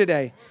you to hear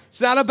today.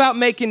 It's not about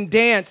making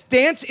dance.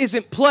 Dance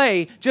isn't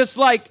play, just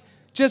like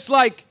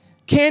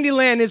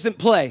Candyland isn't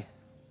play.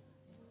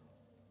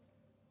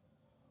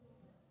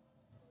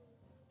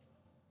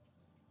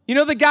 You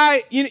know the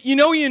guy, you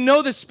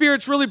know the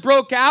spirits really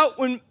broke out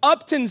when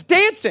Upton's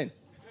dancing.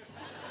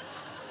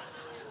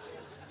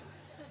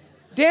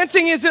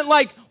 Dancing isn't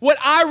like what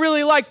I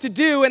really like to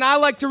do, and I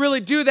like to really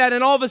do that,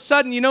 and all of a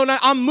sudden,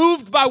 I'm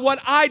moved by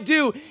what I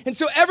do, and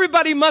so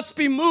everybody must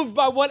be moved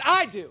by what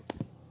I do.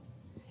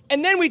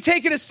 And then we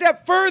take it a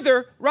step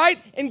further, right?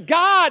 And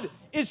God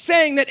is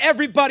saying that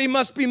everybody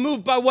must be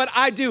moved by what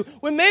I do,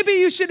 when maybe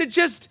you should have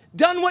just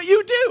done what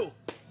you do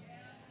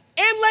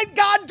and let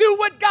God do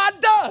what God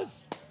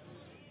does.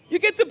 You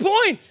get the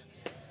point.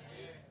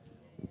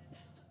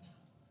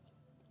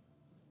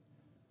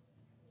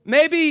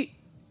 Maybe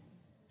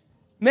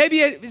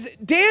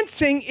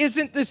dancing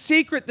isn't the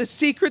secret. The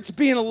secret's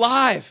being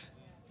alive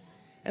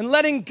and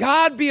letting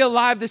God be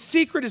alive. The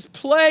secret is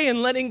play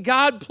and letting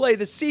God play.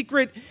 The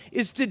secret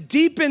is to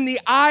deepen the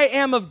I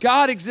am of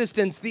God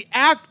existence, the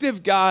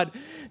active God,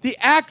 the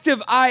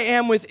active I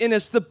am within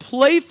us, the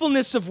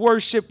playfulness of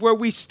worship where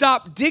we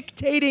stop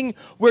dictating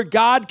where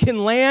God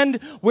can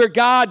land, where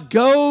God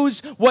goes,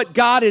 what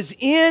God is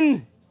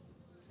in.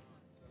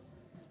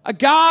 A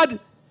God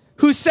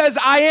who says,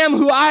 I am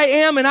who I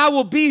am and I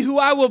will be who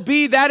I will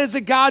be. That is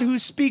a God who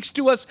speaks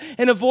to us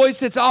in a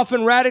voice that's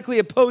often radically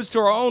opposed to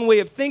our own way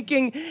of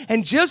thinking.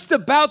 And just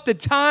about the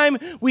time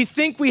we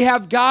think we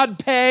have God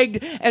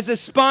pegged as a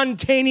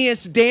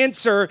spontaneous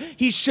dancer,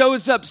 he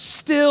shows up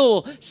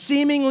still,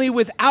 seemingly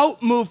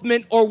without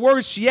movement, or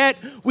worse yet,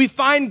 we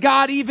find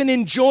God even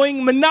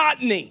enjoying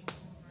monotony.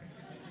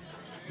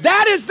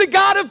 That is the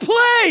God of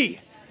play.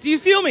 Do you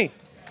feel me?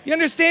 You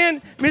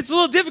understand? I mean, it's a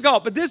little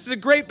difficult, but this is a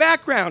great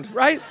background,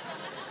 right?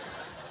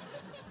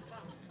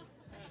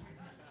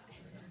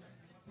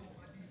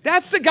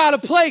 That's the God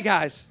of play,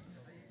 guys.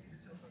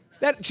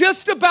 That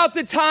just about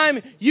the time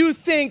you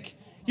think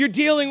you're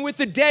dealing with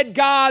a dead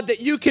God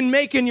that you can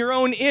make in your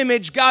own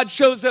image, God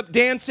shows up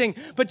dancing.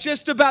 But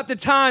just about the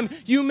time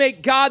you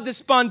make God the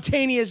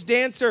spontaneous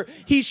dancer,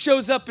 he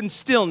shows up in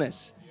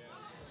stillness.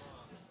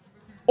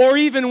 Or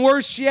even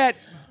worse yet,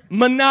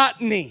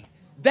 monotony.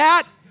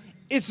 That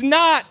is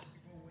not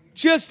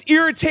just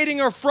irritating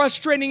or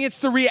frustrating. It's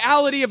the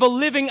reality of a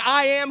living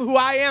I am who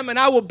I am and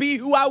I will be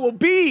who I will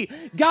be,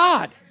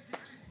 God.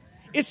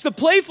 It's the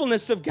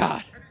playfulness of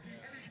God.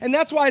 And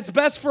that's why it's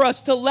best for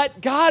us to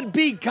let God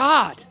be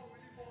God,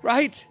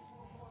 right?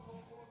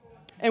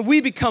 And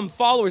we become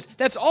followers.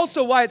 That's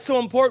also why it's so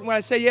important when I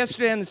say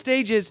yesterday on the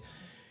stage is,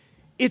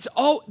 it's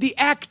all the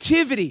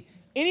activity.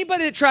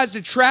 Anybody that tries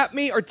to trap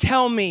me or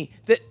tell me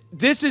that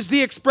this is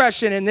the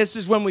expression and this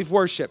is when we've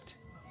worshiped.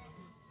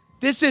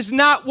 This is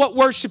not what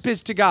worship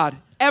is to God,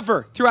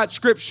 ever, throughout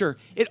Scripture.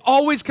 It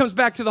always comes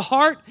back to the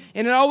heart,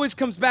 and it always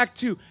comes back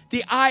to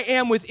the I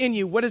am within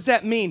you. What does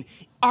that mean?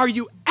 Are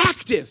you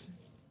active?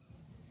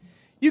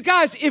 You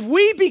guys, if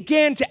we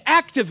began to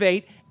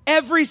activate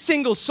every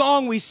single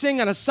song we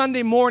sing on a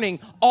Sunday morning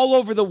all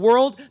over the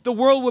world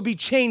will be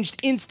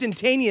changed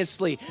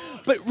instantaneously.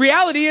 But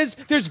reality is,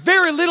 there's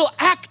very little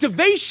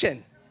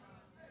activation.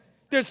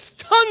 There's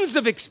tons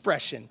of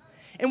expression.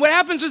 And what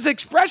happens with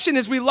expression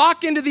is we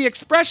lock into the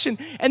expression,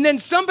 and then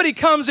somebody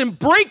comes and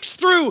breaks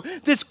through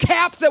this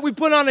cap that we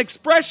put on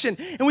expression,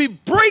 and we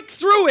break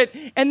through it,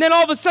 and then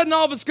all of a sudden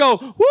all of us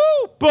go,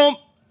 woo, boom.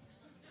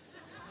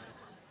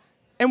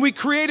 And we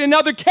create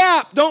another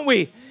cap, don't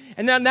we?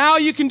 And now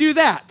you can do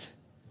that.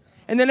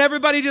 And then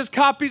everybody just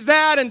copies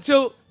that and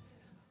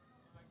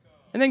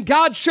then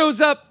God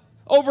shows up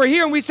over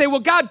here, and we say, well,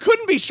 God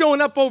couldn't be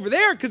showing up over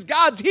there because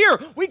God's here.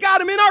 We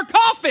got him in our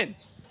coffin.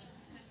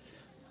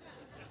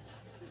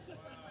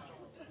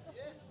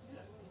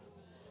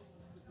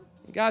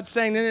 God's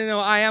saying, no,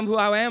 I am who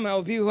I am, I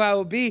will be who I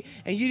will be,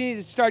 and you need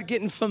to start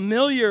getting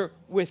familiar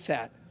with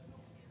that,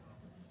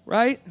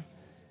 right?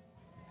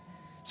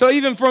 So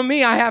even for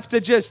me, I have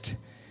to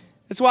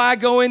that's why I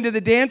go into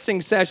the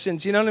dancing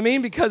sessions, you know what I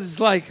mean? Because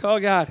it's like, oh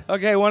God,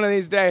 okay, one of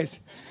these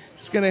days,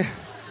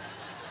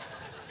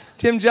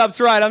 Tim Jupp's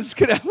right, I'm just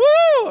going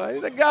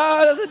to, the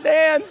God of the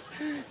dance.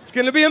 It's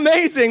going to be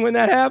amazing when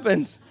that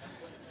happens.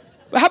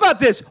 But how about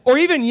this? Or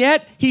even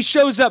yet, he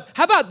shows up.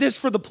 How about this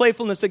for the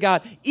playfulness of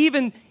God?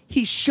 Even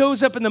he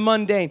shows up in the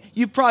mundane.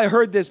 You've probably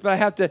heard this, but I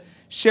have to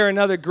share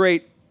another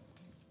great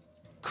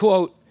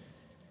quote.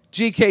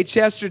 G.K.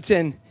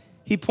 Chesterton,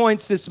 he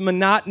points this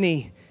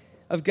monotony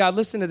of God.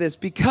 Listen to this.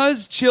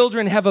 Because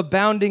children have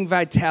abounding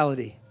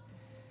vitality,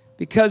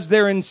 because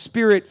they're in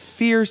spirit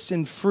fierce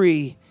and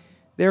free,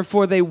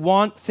 therefore they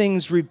want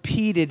things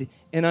repeated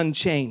and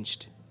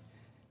unchanged.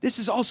 This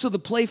is also the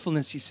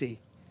playfulness, you see.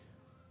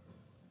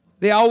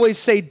 They always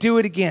say, do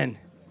it again.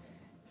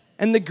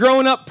 And the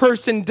grown-up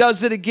person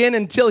does it again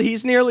until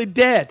he's nearly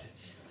dead.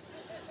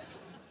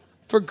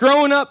 For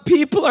grown-up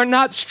people are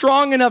not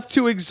strong enough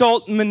to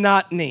exalt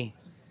monotony.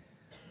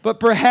 But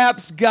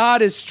perhaps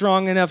God is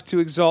strong enough to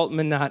exalt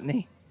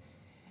monotony.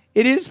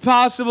 It is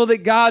possible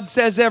that God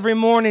says every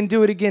morning,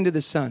 do it again to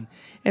the sun.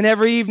 And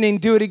every evening,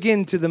 do it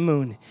again to the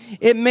moon.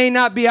 It may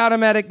not be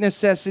automatic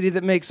necessity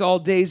that makes all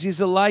daisies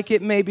alike.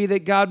 It may be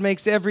that God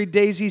makes every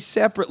daisy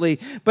separately,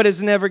 but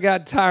has never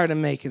got tired of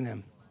making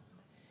them.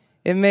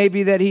 It may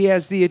be that he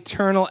has the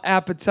eternal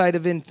appetite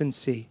of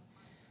infancy.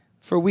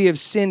 For we have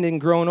sinned and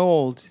grown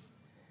old,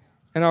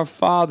 and our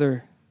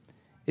Father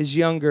is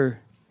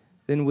younger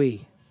than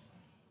we.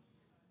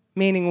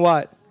 Meaning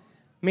what?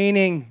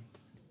 Meaning,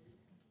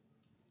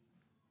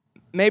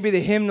 maybe the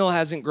hymnal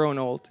hasn't grown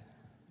old.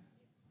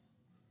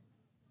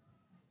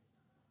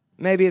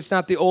 Maybe it's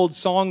not the old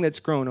song that's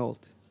grown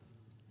old.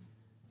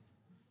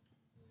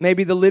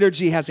 Maybe the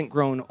liturgy hasn't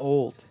grown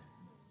old.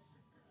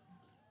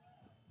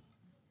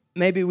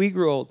 Maybe we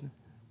grew old.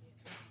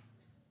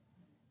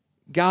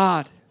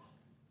 God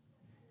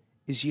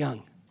is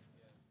young.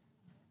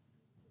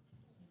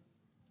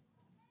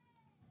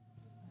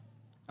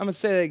 I'm going to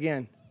say that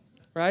again,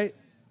 right?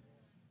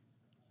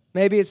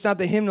 Maybe it's not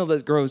the hymnal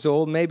that grows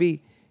old.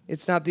 Maybe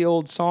it's not the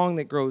old song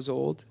that grows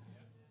old.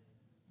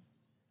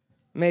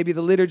 Maybe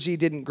the liturgy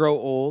didn't grow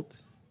old.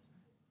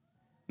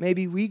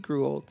 Maybe we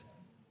grew old.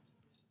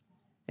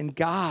 And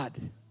God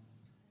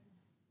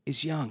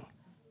is young.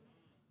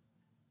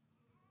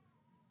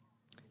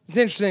 It's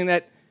interesting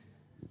that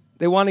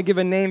they want to give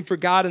a name for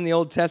God in the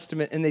Old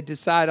Testament and they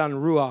decide on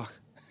Ruach,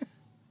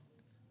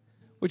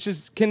 which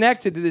is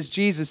connected to this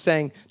Jesus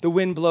saying, the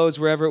wind blows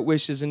wherever it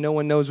wishes and no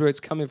one knows where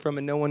it's coming from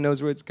and no one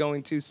knows where it's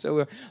going to. So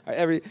are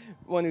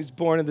everyone who's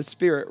born of the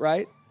Spirit,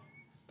 right?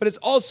 But it's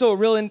also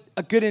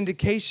a good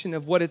indication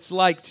of what it's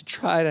like to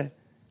try to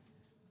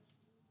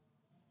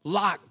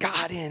lock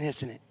God in,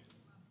 isn't it?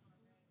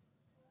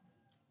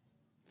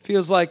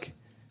 Feels like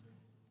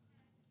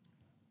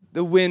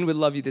the wind would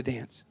love you to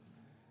dance.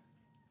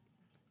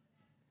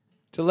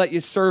 To let you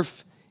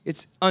surf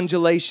its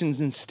undulations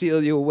and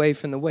steal you away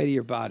from the weight of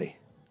your body.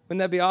 Wouldn't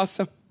that be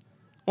awesome?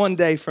 One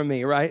day for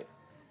me, right?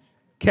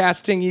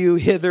 Casting you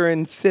hither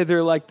and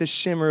thither like the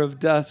shimmer of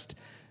dust.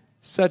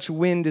 Such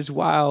wind is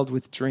wild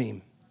with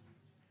dream.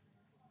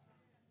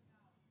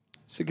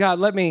 So God,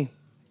 let me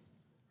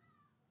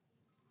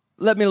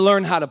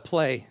learn how to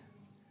play.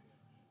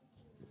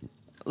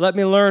 Let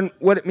me learn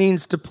what it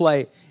means to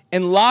play.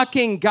 And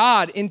locking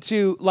God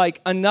into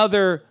like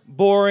another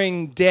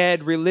boring,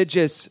 dead,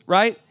 religious,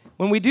 right?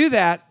 When we do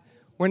that,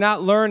 we're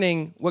not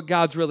learning what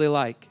God's really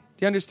like. Do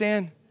you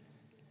understand?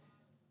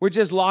 We're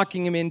just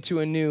locking him into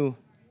a new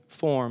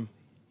form.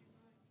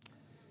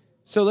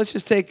 So let's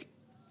just take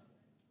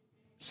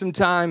some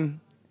time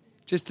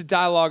just to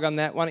dialogue on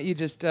that. Why don't you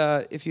just,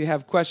 if you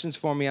have questions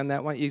for me on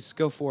that, why don't you just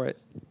go for it?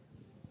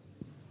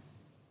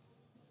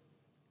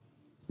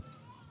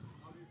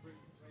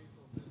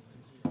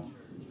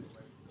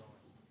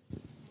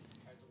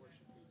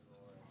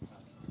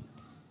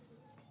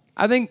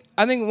 I think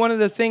one of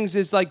the things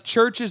is like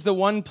church is the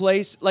one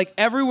place, like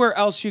everywhere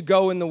else you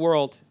go in the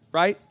world,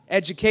 right?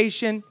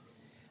 Education.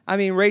 I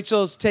mean,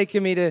 Rachel's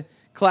taken me to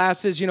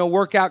classes,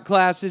 workout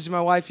classes.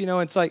 My wife,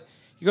 it's like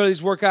you go to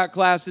these workout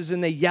classes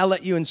and they yell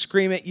at you and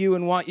scream at you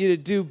and want you to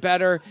do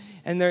better.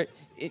 And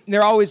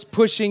they're always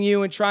pushing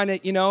you and trying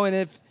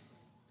to,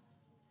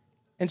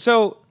 and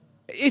so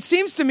it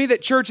seems to me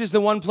that church is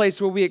the one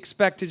place where we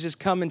expect to just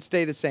come and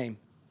stay the same.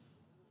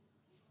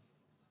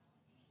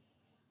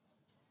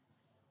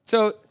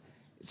 So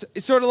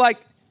it's sort of like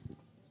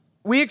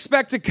we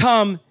expect to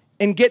come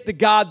and get the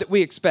God that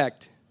we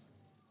expect.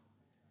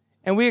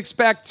 And we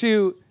expect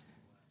to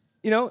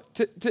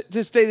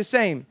stay the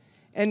same.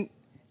 And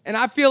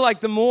I feel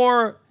like the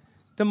more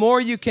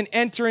you can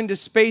enter into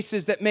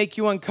spaces that make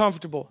you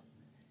uncomfortable.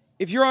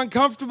 If you're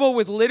uncomfortable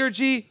with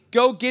liturgy,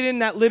 go get in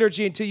that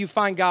liturgy until you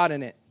find God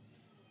in it.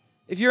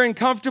 If you're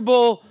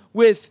uncomfortable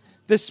with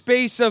the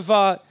space of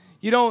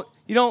you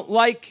don't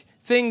like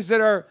things that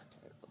are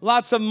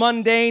lots of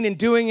mundane and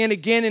doing it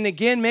again and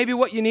again, maybe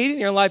what you need in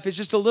your life is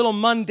just a little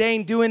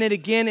mundane doing it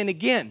again and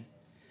again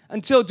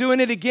until doing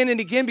it again and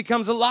again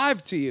becomes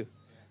alive to you,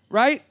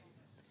 right?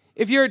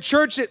 If you're a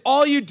church that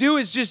all you do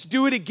is just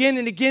do it again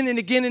and again and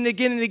again and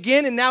again and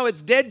again and now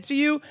it's dead to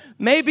you,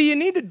 maybe you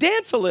need to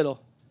dance a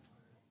little,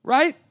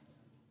 right?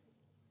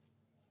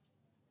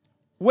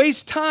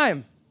 Waste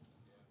time.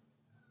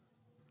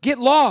 Get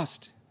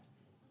lost.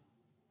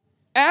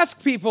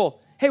 Ask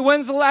people, hey,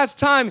 when's the last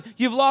time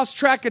you've lost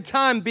track of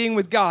time being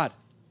with God?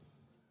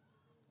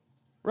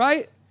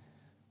 Right?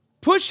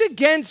 Push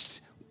against,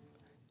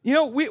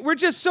 we're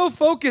just so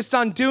focused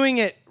on doing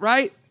it,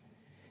 right?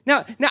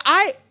 Now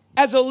I,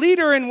 as a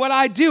leader in what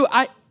I do,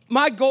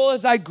 my goal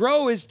as I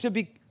grow is to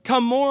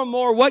become more and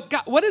more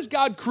what has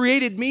God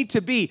created me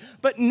to be,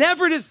 but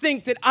never to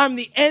think that I'm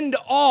the end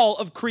all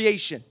of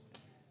creation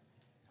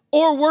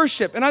or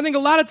worship. And I think a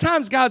lot of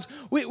times,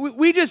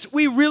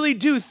 we really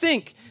do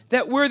think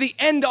that we're the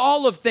end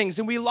all of things,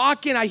 and we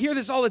lock in. I hear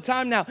this all the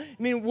time now. I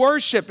mean,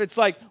 worship, it's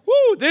like,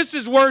 whoo, this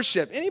is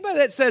worship. Anybody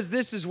that says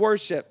this is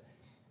worship,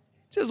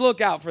 just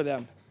look out for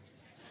them.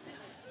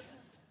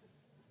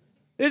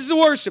 This is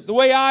worship, the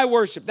way I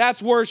worship.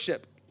 That's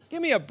worship.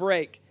 Give me a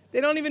break. They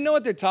don't even know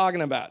what they're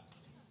talking about.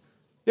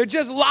 They're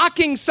just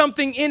locking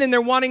something in and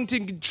they're wanting to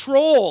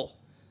control.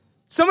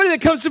 Somebody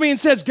that comes to me and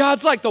says,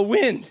 God's like the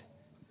wind.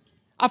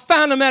 I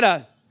found him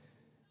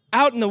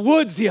out in the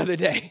woods the other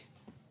day.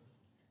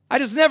 I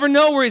just never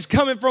know where he's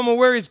coming from or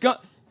where he's going.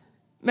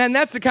 Man,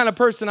 that's the kind of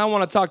person I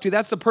want to talk to.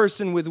 That's the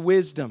person with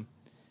wisdom.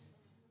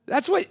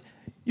 That's what,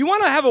 you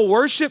want to have a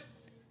worship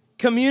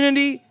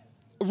community,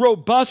 a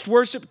robust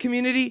worship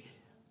community,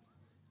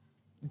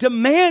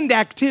 demand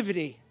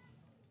activity,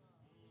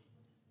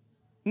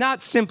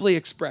 not simply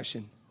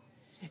expression.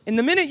 And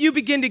the minute you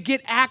begin to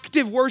get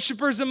active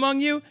worshipers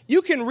among you,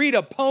 you can read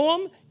a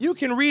poem, you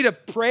can read a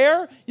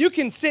prayer, you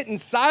can sit in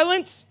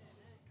silence.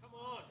 Come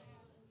on.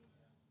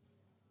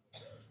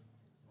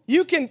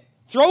 You can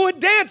throw a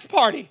dance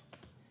party.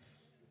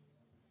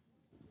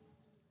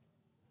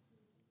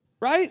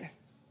 Right?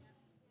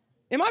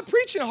 Am I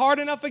preaching hard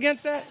enough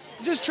against that?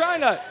 I'm just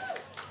trying to.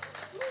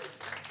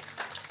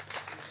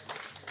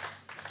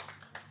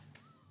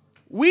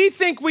 We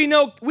think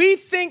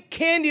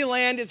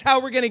Candyland is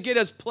how we're going to get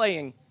us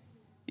playing.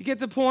 You get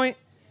the point?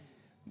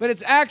 But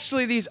it's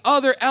actually these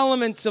other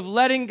elements of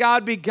letting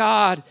God be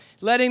God,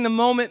 letting the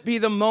moment be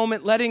the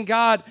moment, letting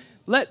God,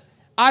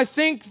 I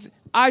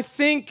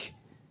think,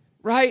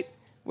 right?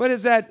 What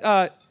is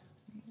that?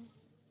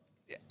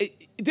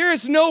 There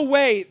is no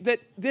way that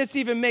this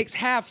even makes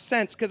half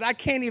sense because I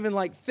can't even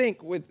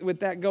think with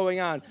that going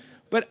on.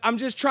 But I'm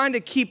just trying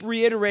to keep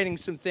reiterating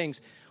some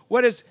things.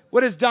 What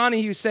does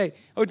Donahue say?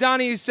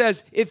 O'Donohue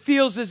says, it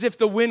feels as if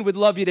the wind would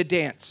love you to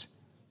dance.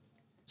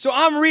 So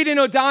I'm reading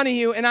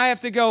O'Donohue and I have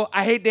to go,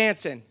 I hate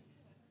dancing.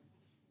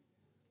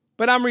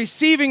 But I'm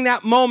receiving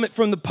that moment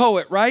from the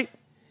poet, right?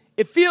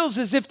 It feels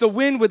as if the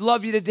wind would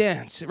love you to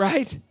dance,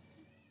 right?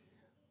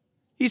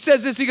 He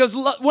says this, he goes,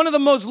 one of the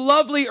most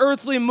lovely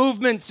earthly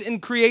movements in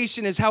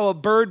creation is how a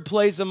bird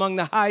plays among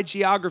the high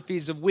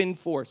geographies of wind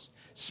force,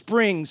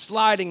 spring,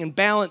 sliding, and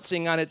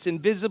balancing on its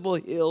invisible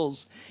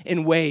hills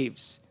and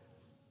waves.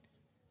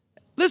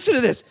 Listen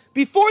to this.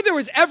 Before there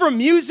was ever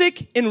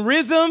music and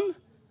rhythm,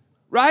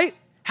 right?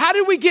 How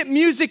did we get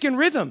music and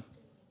rhythm?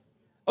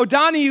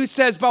 O'Donohue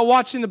says by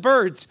watching the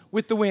birds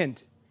with the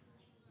wind.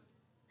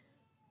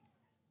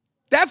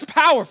 That's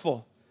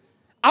powerful.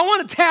 I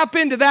want to tap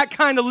into that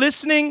kind of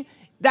listening,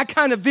 that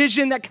kind of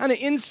vision, that kind of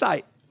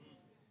insight.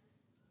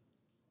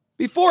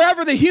 Before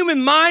ever the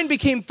human mind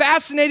became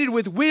fascinated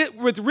with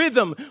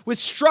rhythm, with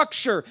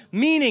structure,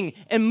 meaning,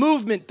 and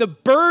movement, the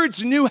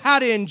birds knew how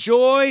to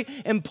enjoy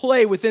and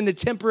play within the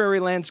temporary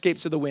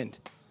landscapes of the wind.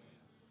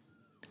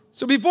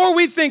 So before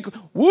we think,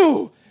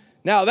 woo,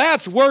 now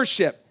that's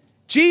worship.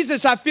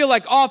 Jesus, I feel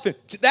like often,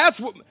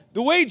 that's what,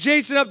 the way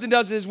Jason Upton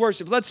does his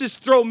worship. Let's just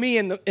throw me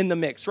in the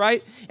mix,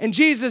 right? And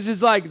Jesus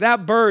is like,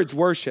 that bird's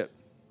worship.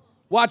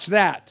 Watch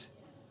that.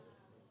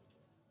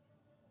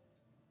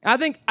 I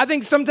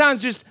think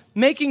sometimes just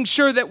making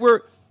sure that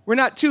we're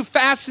not too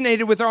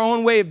fascinated with our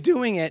own way of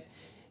doing it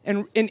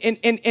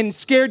and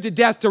scared to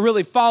death to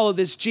really follow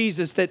this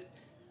Jesus that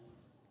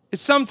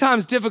is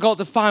sometimes difficult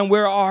to find.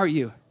 Where are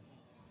you?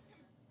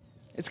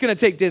 It's going to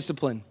take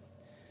discipline.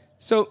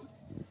 So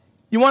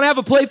you want to have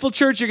a playful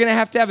church, you're going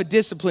to have a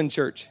disciplined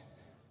church.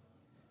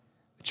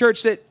 A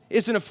church that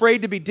isn't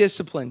afraid to be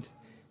disciplined.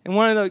 And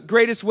one of the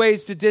greatest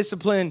ways to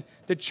discipline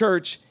the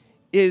church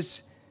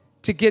is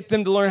to get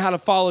them to learn how to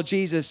follow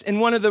Jesus.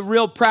 And one of the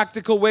real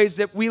practical ways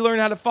that we learn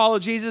how to follow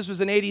Jesus was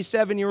an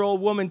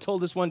 87-year-old woman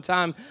told us one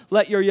time,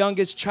 let your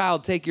youngest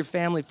child take your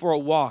family for a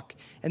walk,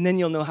 and then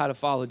you'll know how to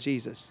follow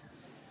Jesus.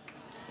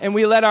 And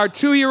we let our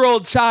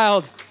 2-year-old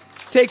child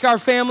take our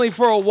family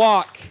for a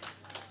walk.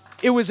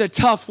 It was a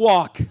tough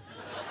walk.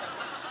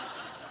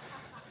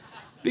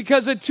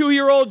 Because a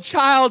 2-year-old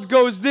child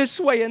goes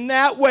this way and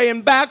that way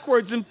and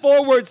backwards and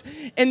forwards,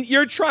 and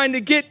you're trying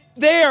to get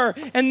there,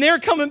 and they're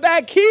coming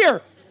back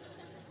here.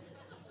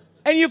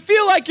 And you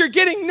feel like you're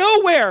getting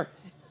nowhere.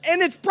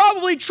 And it's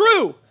probably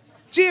true.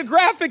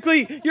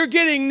 Geographically, you're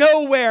getting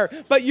nowhere.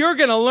 But you're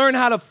going to learn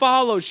how to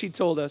follow, she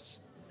told us.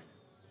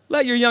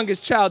 Let your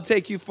youngest child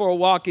take you for a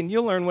walk, and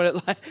you'll learn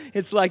what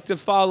it's like to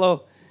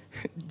follow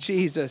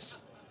Jesus.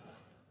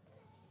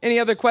 Any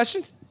other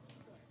questions?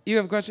 You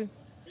have a question?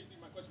 Basically,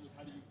 my question was,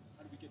 how do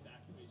we get the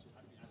activation?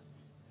 How do we activate?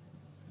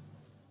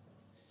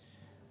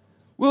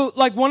 Well,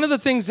 like one of the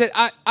things that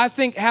I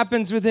think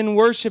happens within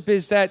worship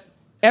is that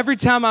every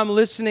time I'm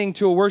listening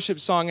to a worship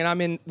song and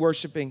I'm in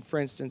worshiping, for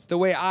instance, the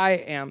way I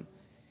am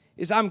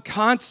is I'm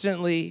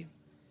constantly,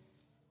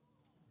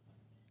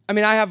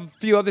 I have a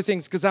few other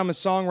things because I'm a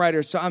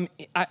songwriter, so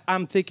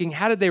I'm thinking,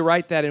 how did they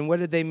write that and what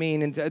did they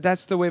mean? And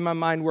that's the way my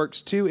mind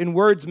works too. And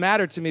words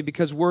matter to me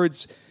because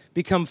words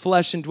become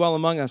flesh and dwell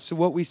among us. So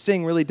what we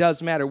sing really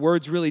does matter.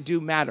 Words really do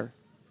matter.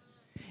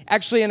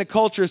 Actually, in a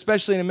culture,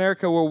 especially in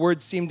America, where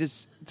words seem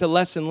to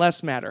less and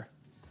less matter,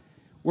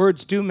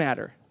 words do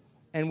matter.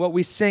 And what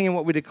we sing and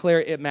what we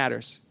declare, it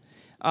matters.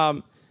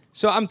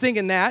 So I'm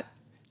thinking that.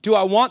 Do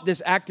I want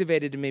this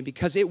activated in me?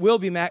 Because it will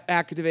be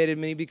activated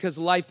in me because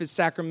life is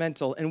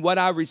sacramental. And what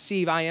I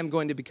receive, I am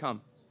going to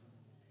become.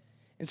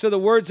 And so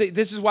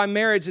this is why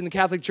marriage in the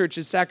Catholic Church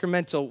is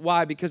sacramental.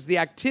 Why? Because the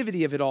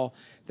activity of it all,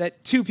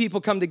 that two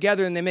people come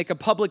together and they make a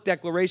public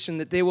declaration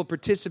that they will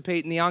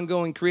participate in the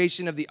ongoing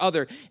creation of the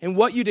other. And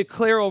what you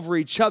declare over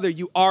each other,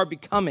 you are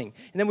becoming.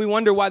 And then we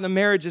wonder why the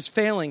marriage is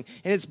failing.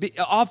 And it's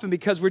often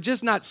because we're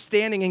just not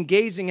standing and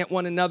gazing at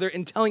one another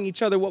and telling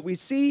each other what we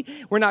see.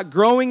 We're not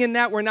growing in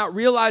that. We're not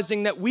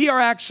realizing that we are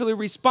actually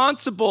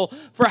responsible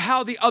for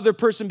how the other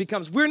person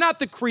becomes. We're not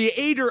the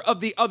creator of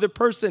the other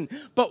person,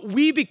 but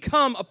we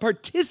become a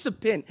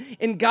participant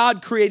in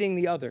God creating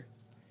the other.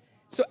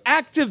 So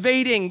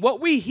activating,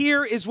 what we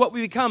hear is what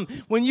we become.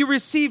 When you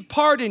receive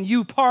pardon,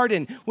 you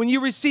pardon. When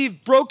you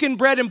receive broken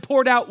bread and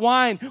poured out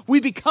wine,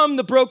 we become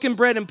the broken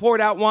bread and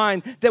poured out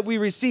wine that we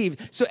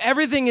receive. So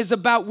everything is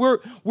about, we're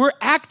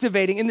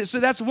activating. And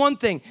so that's one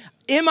thing.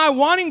 Am I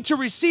wanting to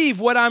receive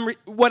what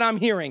I'm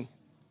hearing?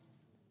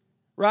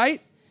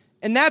 Right?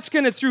 And that's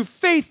going to, through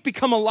faith,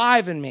 become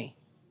alive in me.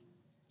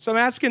 So I'm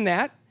asking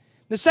that.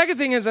 The second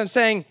thing is I'm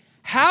saying,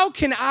 how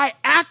can I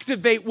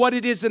activate what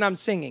it is that I'm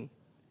singing?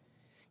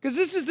 Because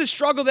this is the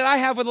struggle that I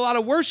have with a lot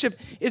of worship,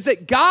 is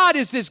that God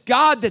is this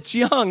God that's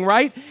young,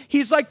 right?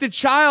 He's like the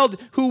child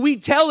who we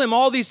tell him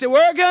all these things.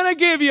 We're going to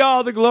give you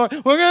all the glory.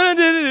 We're going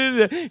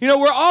to do.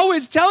 We're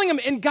always telling him.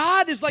 And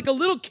God is like a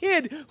little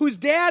kid whose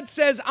dad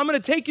says, I'm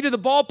going to take you to the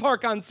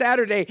ballpark on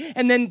Saturday,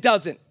 and then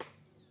doesn't.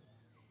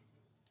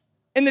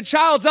 And the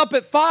child's up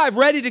at 5,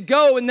 ready to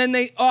go, and then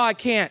I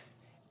can't.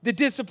 The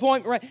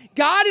disappointment, right?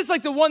 God is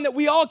like the one that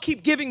we all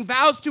keep giving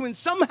vows to, and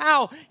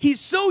somehow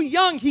he's so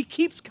young, he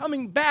keeps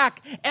coming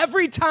back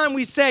every time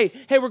we say,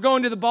 hey, we're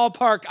going to the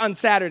ballpark on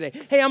Saturday.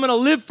 Hey, I'm going to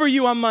live for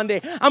you on Monday.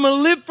 I'm going to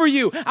live for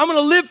you. I'm going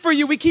to live for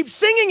you. We keep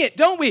singing it,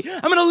 don't we?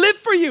 I'm going to live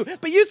for you.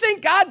 But you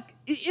think God,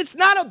 it's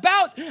not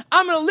about,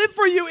 I'm going to live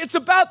for you. It's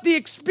about the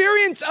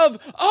experience of,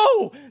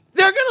 oh,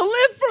 they're going to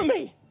live for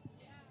me.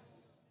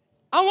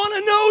 I want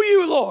to know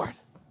you, Lord.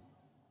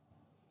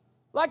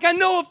 Like I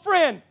know a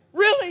friend.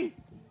 Really?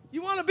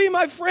 You want to be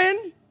my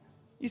friend?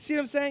 You see what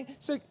I'm saying?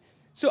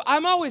 So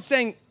I'm always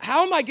saying,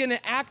 how am I going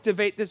to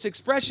activate this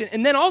expression?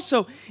 And then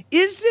also,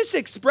 is this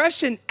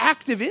expression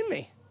active in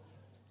me?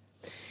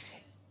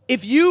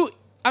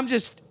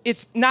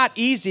 It's not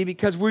easy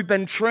because we've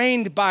been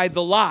trained by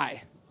the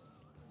lie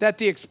that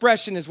the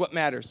expression is what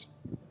matters.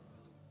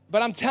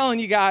 But I'm telling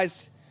you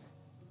guys,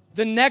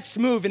 the next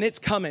move, and it's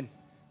coming.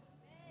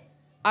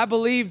 I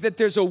believe that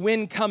there's a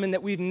wind coming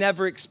that we've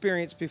never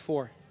experienced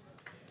before.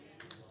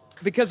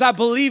 Because I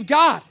believe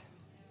God.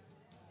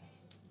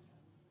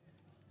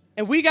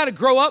 And we got to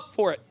grow up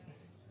for it.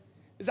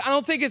 Because I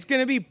don't think it's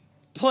going to be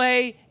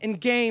play and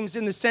games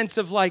in the sense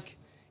of like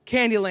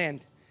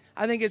Candyland.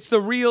 I think it's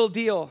the real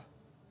deal.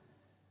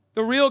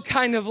 The real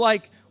kind of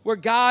like where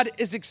God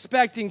is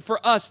expecting for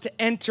us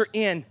to enter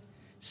in.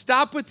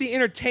 Stop with the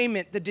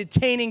entertainment, the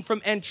detaining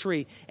from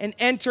entry, and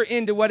enter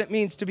into what it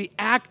means to be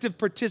active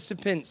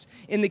participants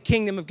in the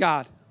kingdom of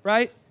God,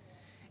 right?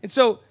 And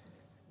so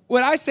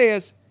what I say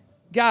is,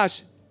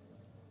 gosh,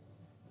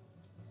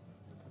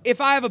 if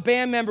I have a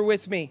band member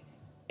with me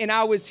and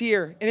I was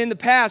here, and in the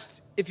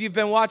past, if you've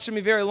been watching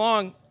me very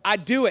long, I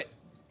do it.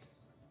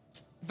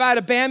 If I had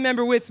a band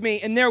member with me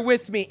and they're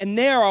with me and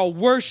they are a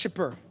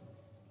worshiper,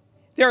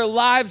 their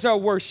lives are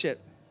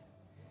worship,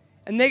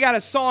 and they got a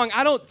song,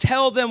 I don't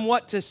tell them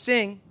what to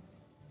sing.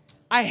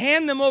 I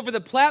hand them over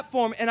the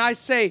platform and I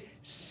say,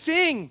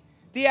 sing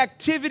the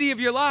activity of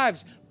your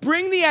lives.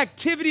 Bring the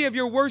activity of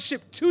your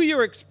worship to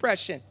your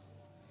expression.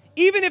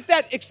 Even if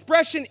that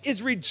expression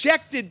is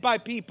rejected by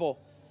people.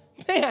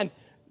 Man,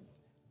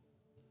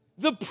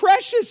 the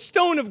precious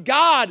stone of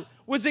God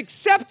was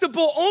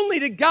acceptable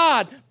only to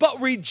God, but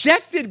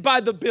rejected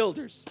by the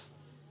builders.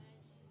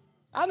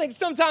 I think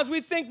sometimes we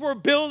think we're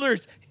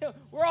builders.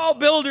 We're all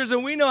builders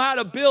and we know how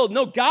to build.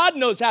 No, God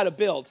knows how to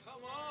build.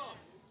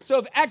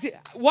 So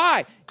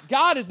why?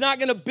 God is not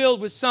going to build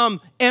with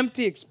some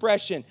empty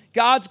expression.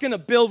 God's going to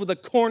build with a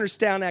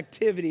cornerstone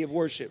activity of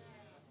worship.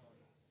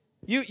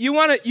 You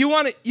want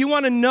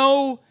to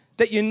know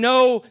that you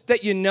know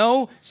that you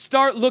know?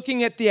 Start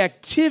looking at the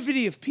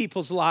activity of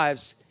people's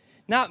lives,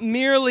 not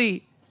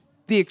merely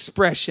the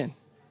expression.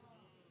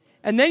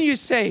 And then you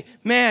say,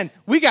 man,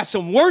 we got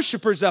some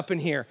worshipers up in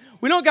here.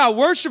 We don't got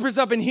worshipers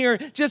up in here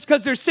just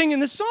because they're singing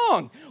the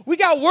song. We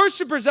got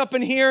worshipers up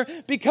in here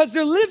because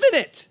they're living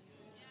it.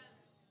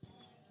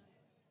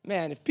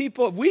 Man, if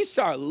we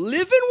start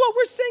living what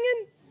we're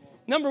singing,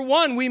 number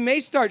one, we may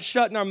start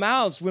shutting our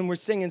mouths when we're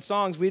singing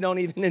songs we don't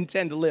even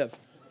intend to live.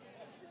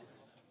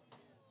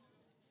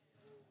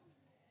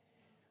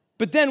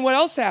 But then what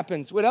else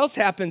happens? What else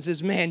happens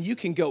is, man, you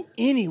can go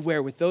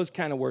anywhere with those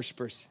kind of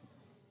worshipers.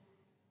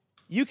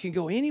 You can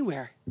go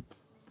anywhere.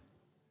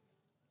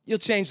 You'll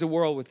change the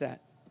world with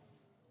that.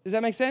 Does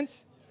that make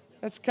sense?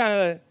 That's kind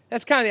of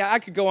the, I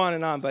could go on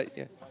and on, but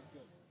yeah,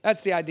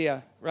 that's the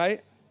idea,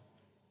 right?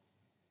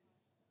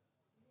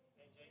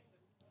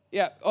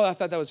 Yeah. Oh, I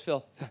thought that was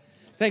Phil.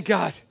 Thank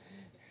God.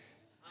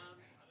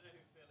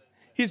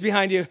 He's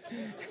behind you.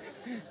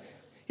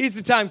 He's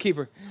the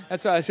timekeeper.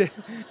 That's what I said.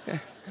 So my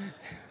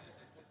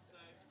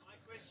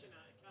question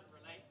kind of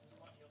relates to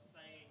what you're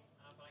saying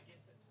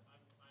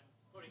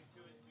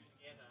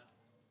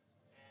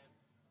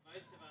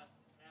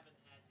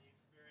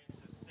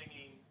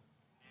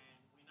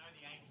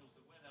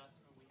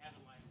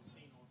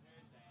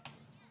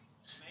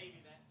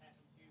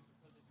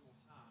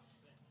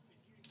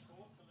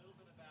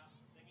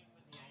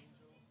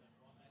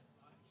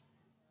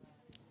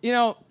You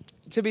know,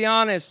 to be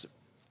honest,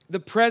 the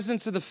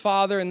presence of the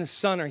Father and the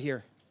Son are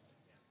here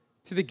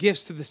through the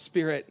gifts of the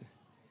Spirit.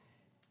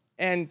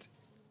 And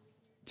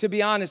to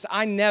be honest,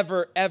 I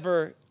never,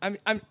 ever,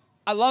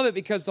 I love it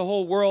because the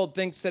whole world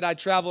thinks that I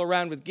travel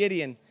around with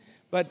Gideon,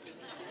 but,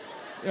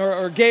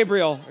 or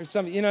Gabriel or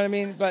something, you know what I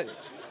mean? But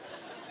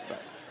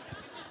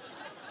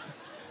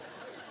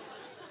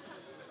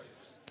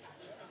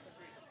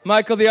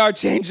Michael the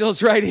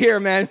Archangel's right here,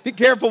 man. Be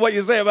careful what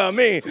you say about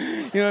me.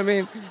 You know what I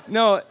mean?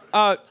 No,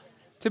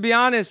 to be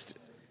honest,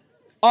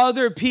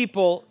 other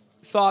people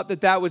thought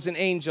that that was an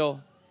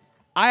angel.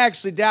 I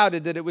actually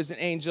doubted that it was an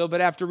angel,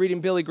 but after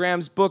reading Billy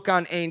Graham's book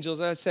on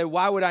angels, I said,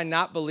 why would I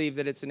not believe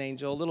that it's an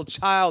angel? A little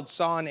child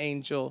saw an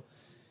angel.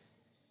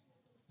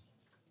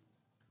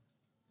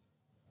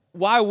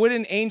 Why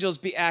wouldn't angels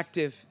be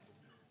active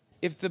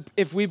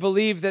if we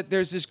believe that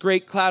there's this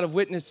great cloud of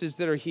witnesses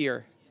that are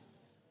here?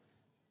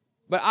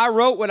 But I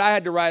wrote what I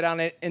had to write on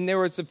it, and there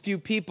was a few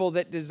people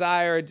that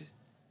desired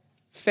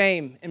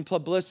fame and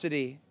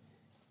publicity,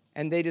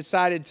 and they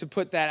decided to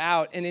put that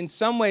out. And in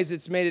some ways,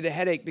 it's made it a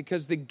headache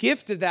because the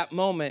gift of that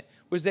moment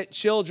was that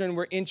children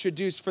were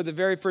introduced for the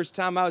very first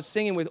time. I was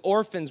singing with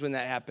orphans when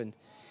that happened.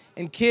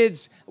 And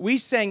kids, we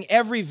sang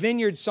every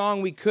Vineyard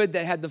song we could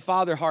that had the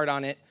Father heart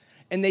on it.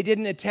 And they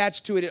didn't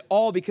attach to it at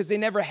all because they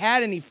never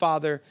had any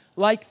father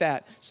like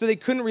that. So they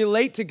couldn't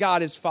relate to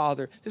God as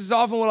Father. This is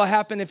often what will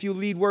happen if you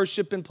lead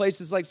worship in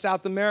places like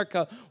South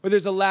America where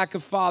there's a lack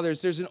of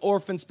fathers. There's an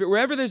orphan spirit.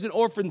 Wherever there's an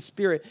orphan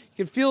spirit,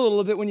 you can feel it a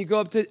little bit when you go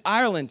up to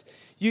Ireland.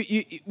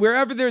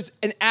 Wherever there's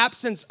an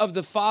absence of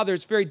the Father,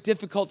 it's very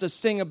difficult to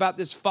sing about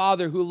this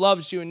Father who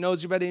loves you and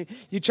knows you better.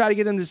 You try to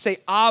get them to say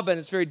Abba, and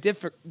it's very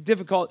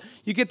difficult.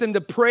 You get them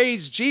to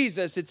praise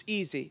Jesus, it's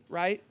easy,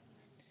 right?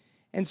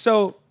 And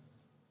so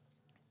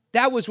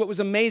that was what was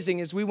amazing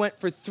is we went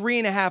for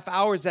 3.5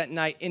 hours that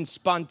night in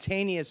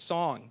spontaneous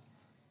song.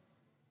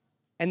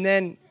 And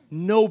then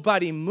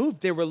nobody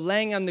moved. They were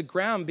laying on the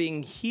ground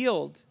being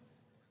healed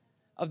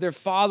of their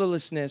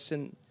fatherlessness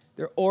and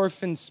their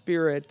orphan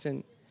spirit.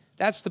 And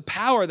that's the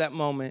power of that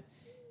moment.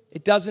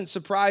 It doesn't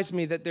surprise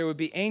me that there would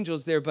be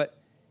angels there,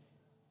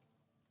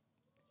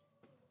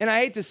 and I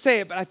hate to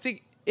say it, but I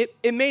think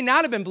it may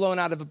not have been blown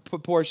out of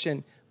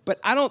proportion, but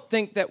I don't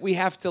think that we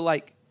have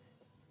to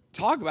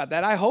talk about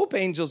that. I hope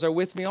angels are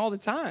with me all the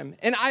time.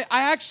 And I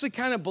actually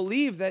kind of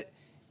believe that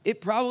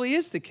it probably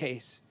is the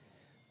case.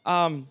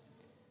 But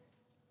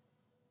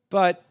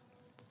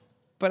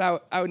I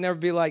would never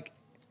be like,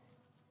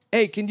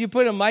 hey, can you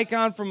put a mic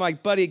on for my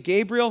buddy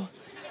Gabriel?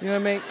 You know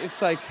what I mean?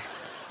 It's like,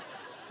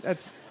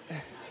 that's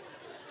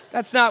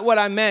not what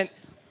I meant.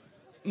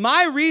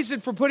 My reason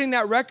for putting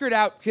that record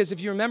out, because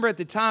if you remember at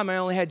the time, I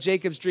only had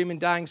Jacob's Dream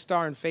and Dying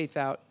Star and Faith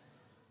out.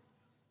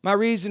 My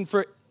reason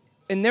for,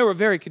 and they were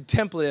very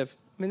contemplative.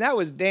 I mean, that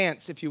was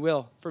dance, if you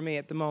will, for me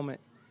at the moment.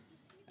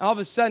 All of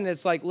a sudden,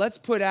 it's like, let's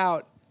put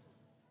out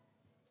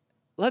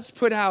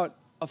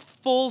a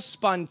full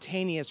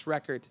spontaneous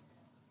record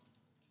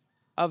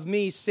of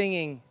me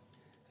singing,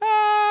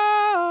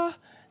 ah,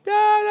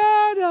 da,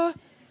 da, da.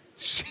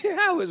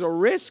 That was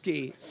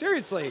risky,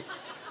 seriously.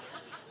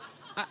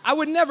 I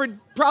would never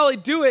probably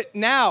do it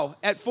now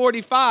at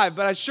 45,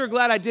 but I'm sure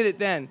glad I did it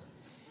then.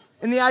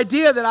 And the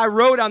idea that I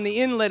wrote on the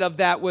inlet of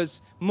that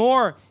was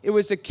more, it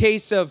was a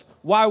case of,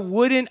 why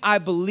wouldn't I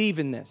believe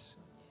in this?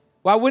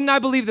 Why wouldn't I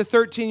believe the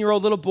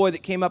 13-year-old little boy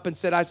that came up and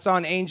said, I saw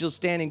an angel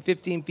standing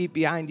 15 feet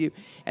behind you,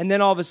 and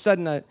then all of a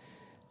sudden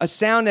a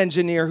sound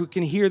engineer who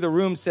can hear the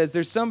room says,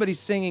 there's somebody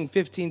singing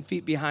 15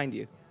 feet behind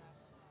you.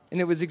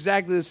 And it was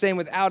exactly the same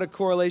without a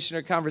correlation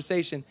or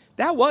conversation.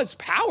 That was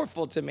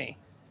powerful to me.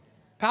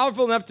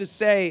 Powerful enough to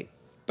say,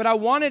 but I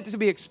want it to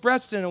be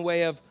expressed in a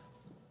way of,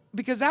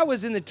 because that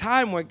was in the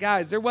time where,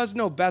 guys, there was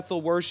no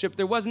Bethel worship.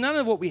 There was none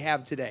of what we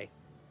have today.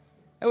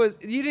 You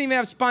didn't even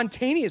have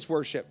spontaneous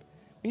worship.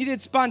 When you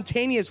did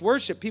spontaneous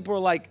worship, people were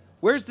like,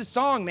 where's the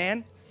song,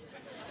 man?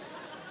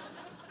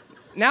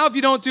 Now if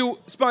you don't do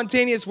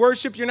spontaneous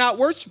worship, you're not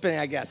worshiping,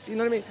 I guess. You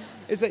know what I mean?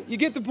 It's like, you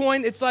get the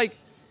point? It's like,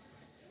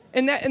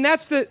 and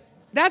that's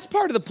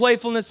part of the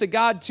playfulness of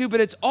God too, but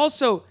it's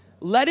also,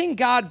 letting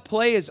God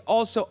play is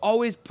also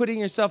always putting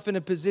yourself in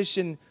a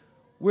position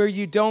where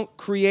you don't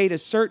create a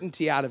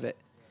certainty out of it.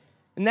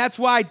 And that's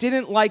why I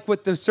didn't like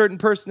what the certain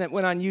person that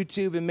went on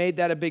YouTube and made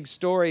that a big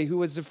story, who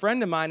was a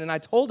friend of mine, and I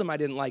told him I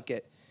didn't like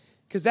it.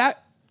 Because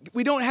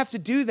we don't have to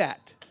do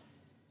that.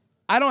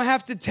 I don't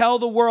have to tell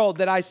the world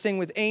that I sing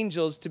with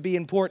angels to be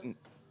important.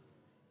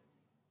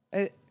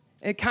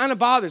 It kind of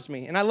bothers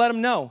me, and I let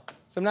them know.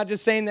 So I'm not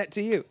just saying that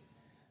to you.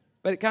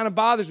 But it kind of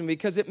bothers me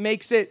because it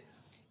makes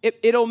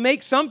it'll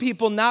make some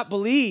people not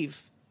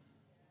believe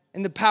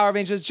in the power of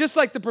angels. Just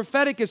like the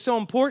prophetic is so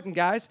important,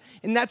 guys.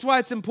 And that's why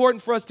it's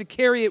important for us to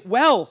carry it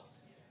well.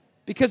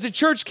 Because the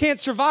church can't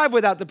survive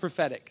without the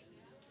prophetic.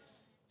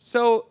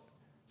 So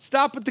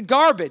stop with the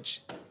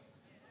garbage.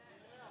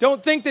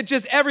 Don't think that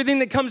just everything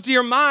that comes to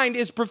your mind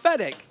is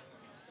prophetic.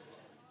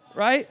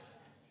 Right?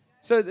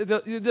 So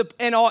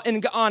and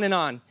on and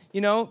on, you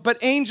know. But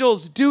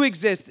angels do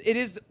exist. It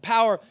is the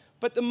power.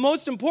 But the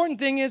most important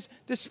thing is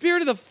the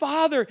Spirit of the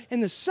Father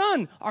and the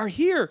Son are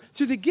here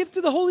through the gift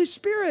of the Holy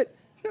Spirit.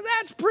 Now,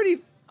 that's pretty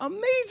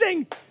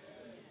amazing.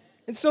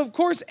 And so, of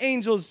course,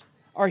 angels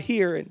are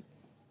here and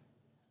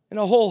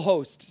a whole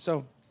host.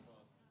 So,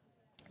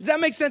 does that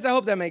make sense? I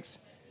hope that makes.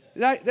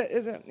 Yeah,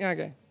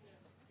 okay.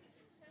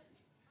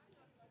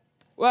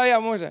 Well, yeah,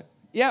 more time.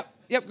 Yep,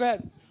 go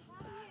ahead.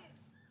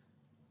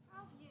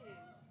 How have you,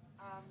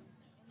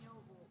 in your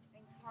walk,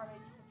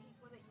 encouraged the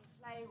people that you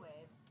play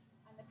with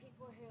and the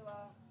people who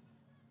are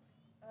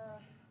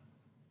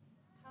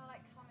kind of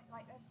like coming,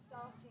 like they're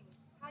starting?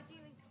 How do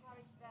you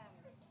encourage them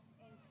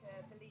into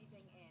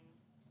believing in,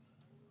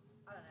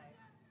 I don't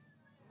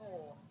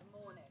know, the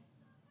moreness?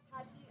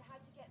 How do you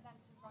get them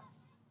to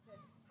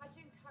how do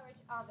you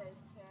encourage others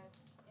to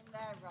in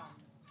their run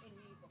in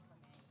music?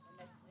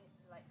 I mean,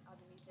 like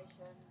other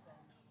musicians and.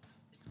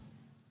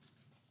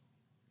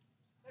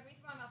 The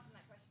reason why I'm asking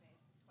that question is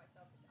it's quite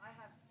selfish. I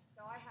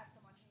have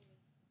someone who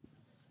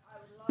I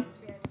would love to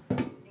be able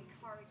to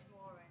encourage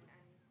more and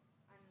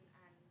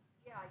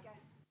yeah, I guess.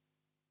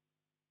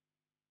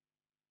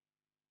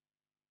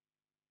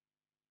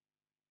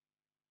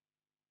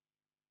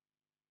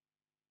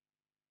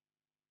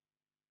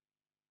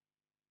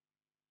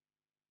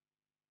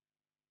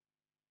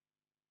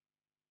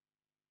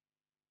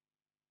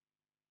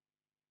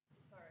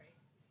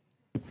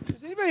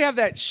 Does anybody have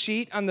that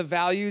sheet on the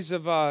values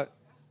of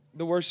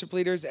the worship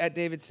leaders at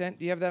David's Tent?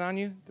 Do you have that on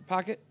you, the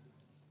pocket?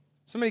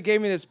 Somebody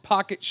gave me this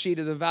pocket sheet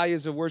of the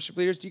values of worship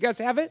leaders. Do you guys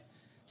have it?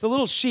 It's a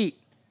little sheet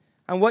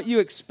on what you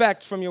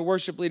expect from your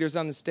worship leaders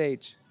on the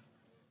stage.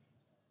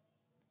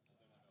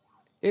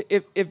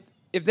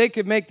 If they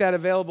could make that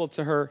available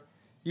to her,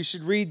 you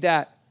should read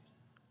that.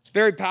 It's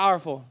very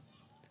powerful.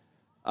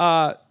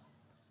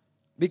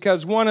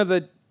 Because one of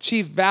the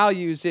chief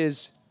values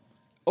is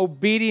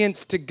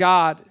obedience to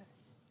God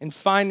and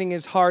finding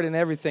his heart in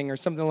everything or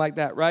something like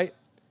that, right?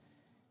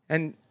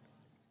 And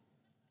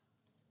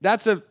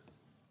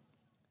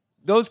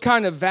those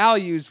kind of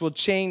values will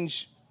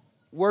change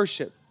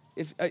worship.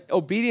 If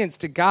obedience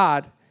to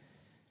God,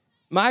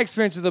 my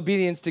experience with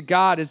obedience to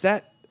God is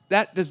that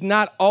does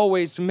not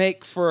always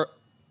make for,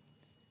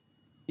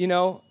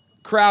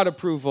 crowd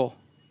approval.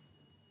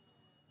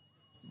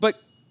 But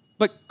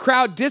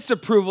crowd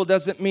disapproval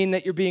doesn't mean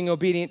that you're being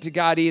obedient to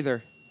God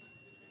either.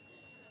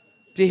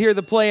 Do you hear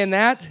the play in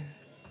that?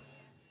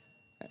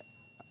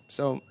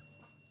 So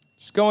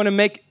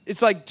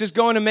it's like just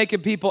going and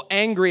making people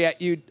angry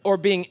at you or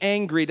being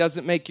angry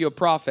doesn't make you a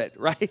prophet,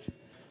 right?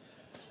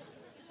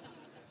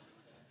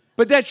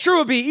 But that sure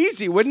would be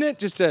easy, wouldn't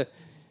it?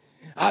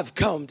 I've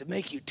come to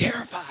make you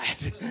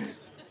terrified.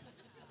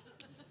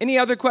 Any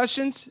other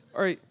questions?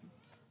 Or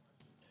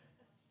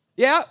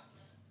yeah?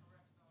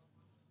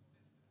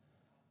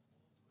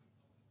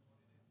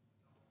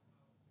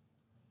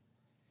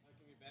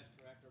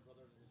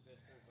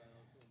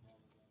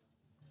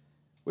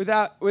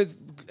 With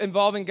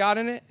involving God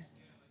in it?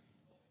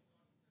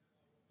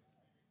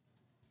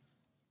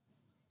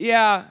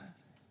 Yeah.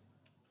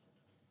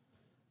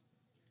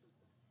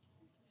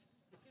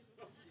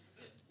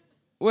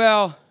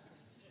 Well,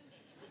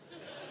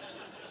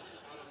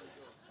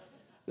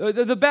 let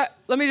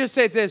me just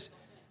say this.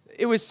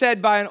 It was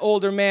said by an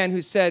older man who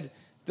said,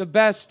 the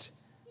best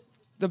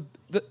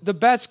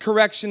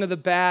correction of the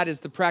bad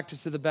is the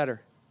practice of the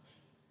better.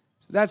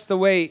 So that's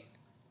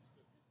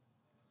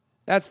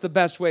the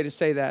best way to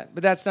say that.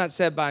 But that's not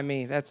said by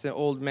me. That's an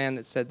old man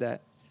that said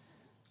that.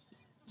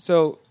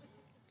 So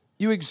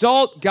you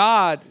exalt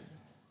God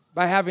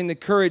by having the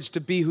courage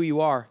to be who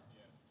you are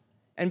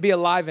and be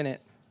alive in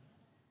it.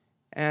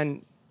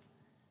 And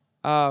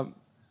I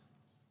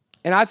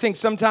think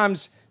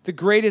sometimes the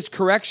greatest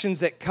corrections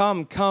that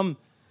come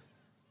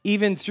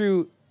even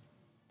through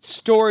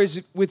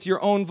stories with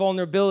your own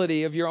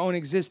vulnerability of your own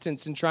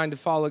existence and trying to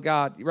follow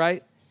God,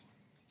 right?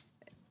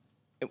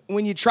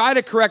 When you try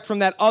to correct from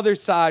that other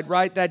side,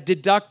 right, that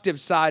deductive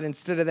side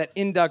instead of that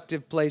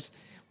inductive place,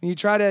 when you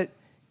try to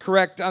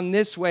correct on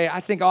this way,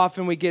 I think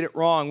often we get it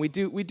wrong. We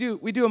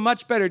do a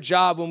much better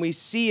job when we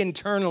see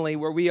internally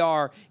where we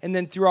are, and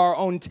then through our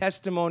own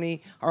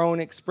testimony, our own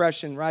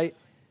expression, right,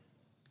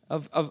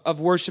 of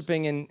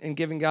worshiping and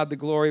giving God the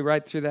glory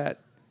right through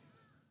that.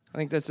 I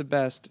think that's the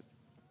best.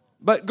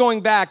 But going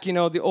back,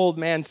 the old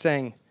man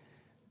saying,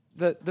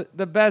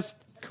 the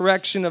best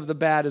correction of the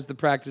bad is the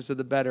practice of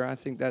the better. I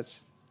think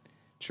that's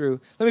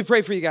true. Let me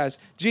pray for you guys.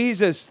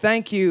 Jesus,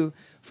 thank you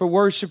for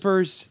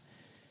worshipers.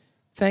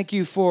 Thank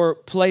you for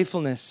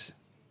playfulness.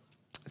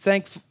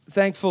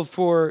 Thankful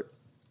for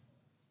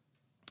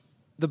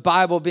the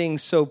Bible being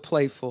so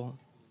playful.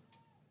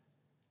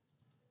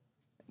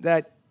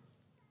 That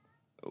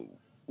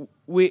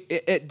we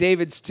at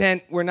David's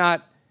tent, we're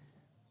not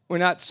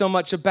so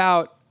much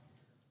about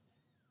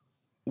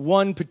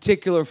one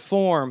particular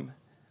form,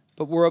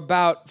 but we're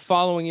about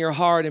following your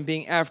heart and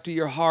being after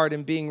your heart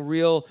and being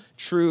real,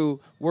 true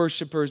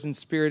worshipers in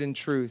spirit and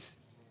truth.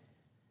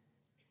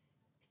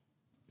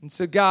 And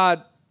so,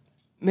 God,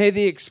 may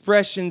the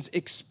expressions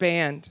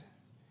expand.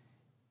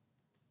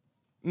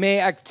 May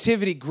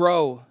activity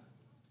grow.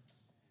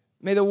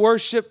 May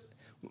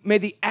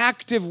the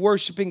active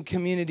worshiping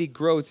community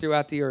grow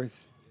throughout the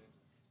earth.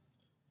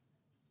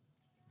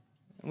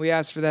 We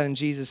ask for that in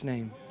Jesus'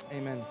 name.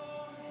 Amen.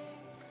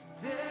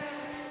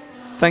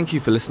 Thank you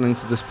for listening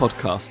to this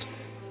podcast.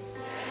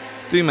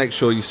 Do make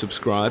sure you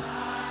subscribe,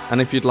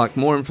 and if you'd like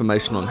more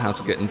information on how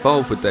to get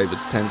involved with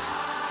David's Tent,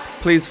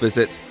 please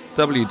visit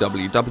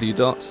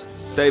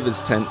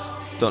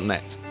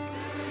www.davidstent.net.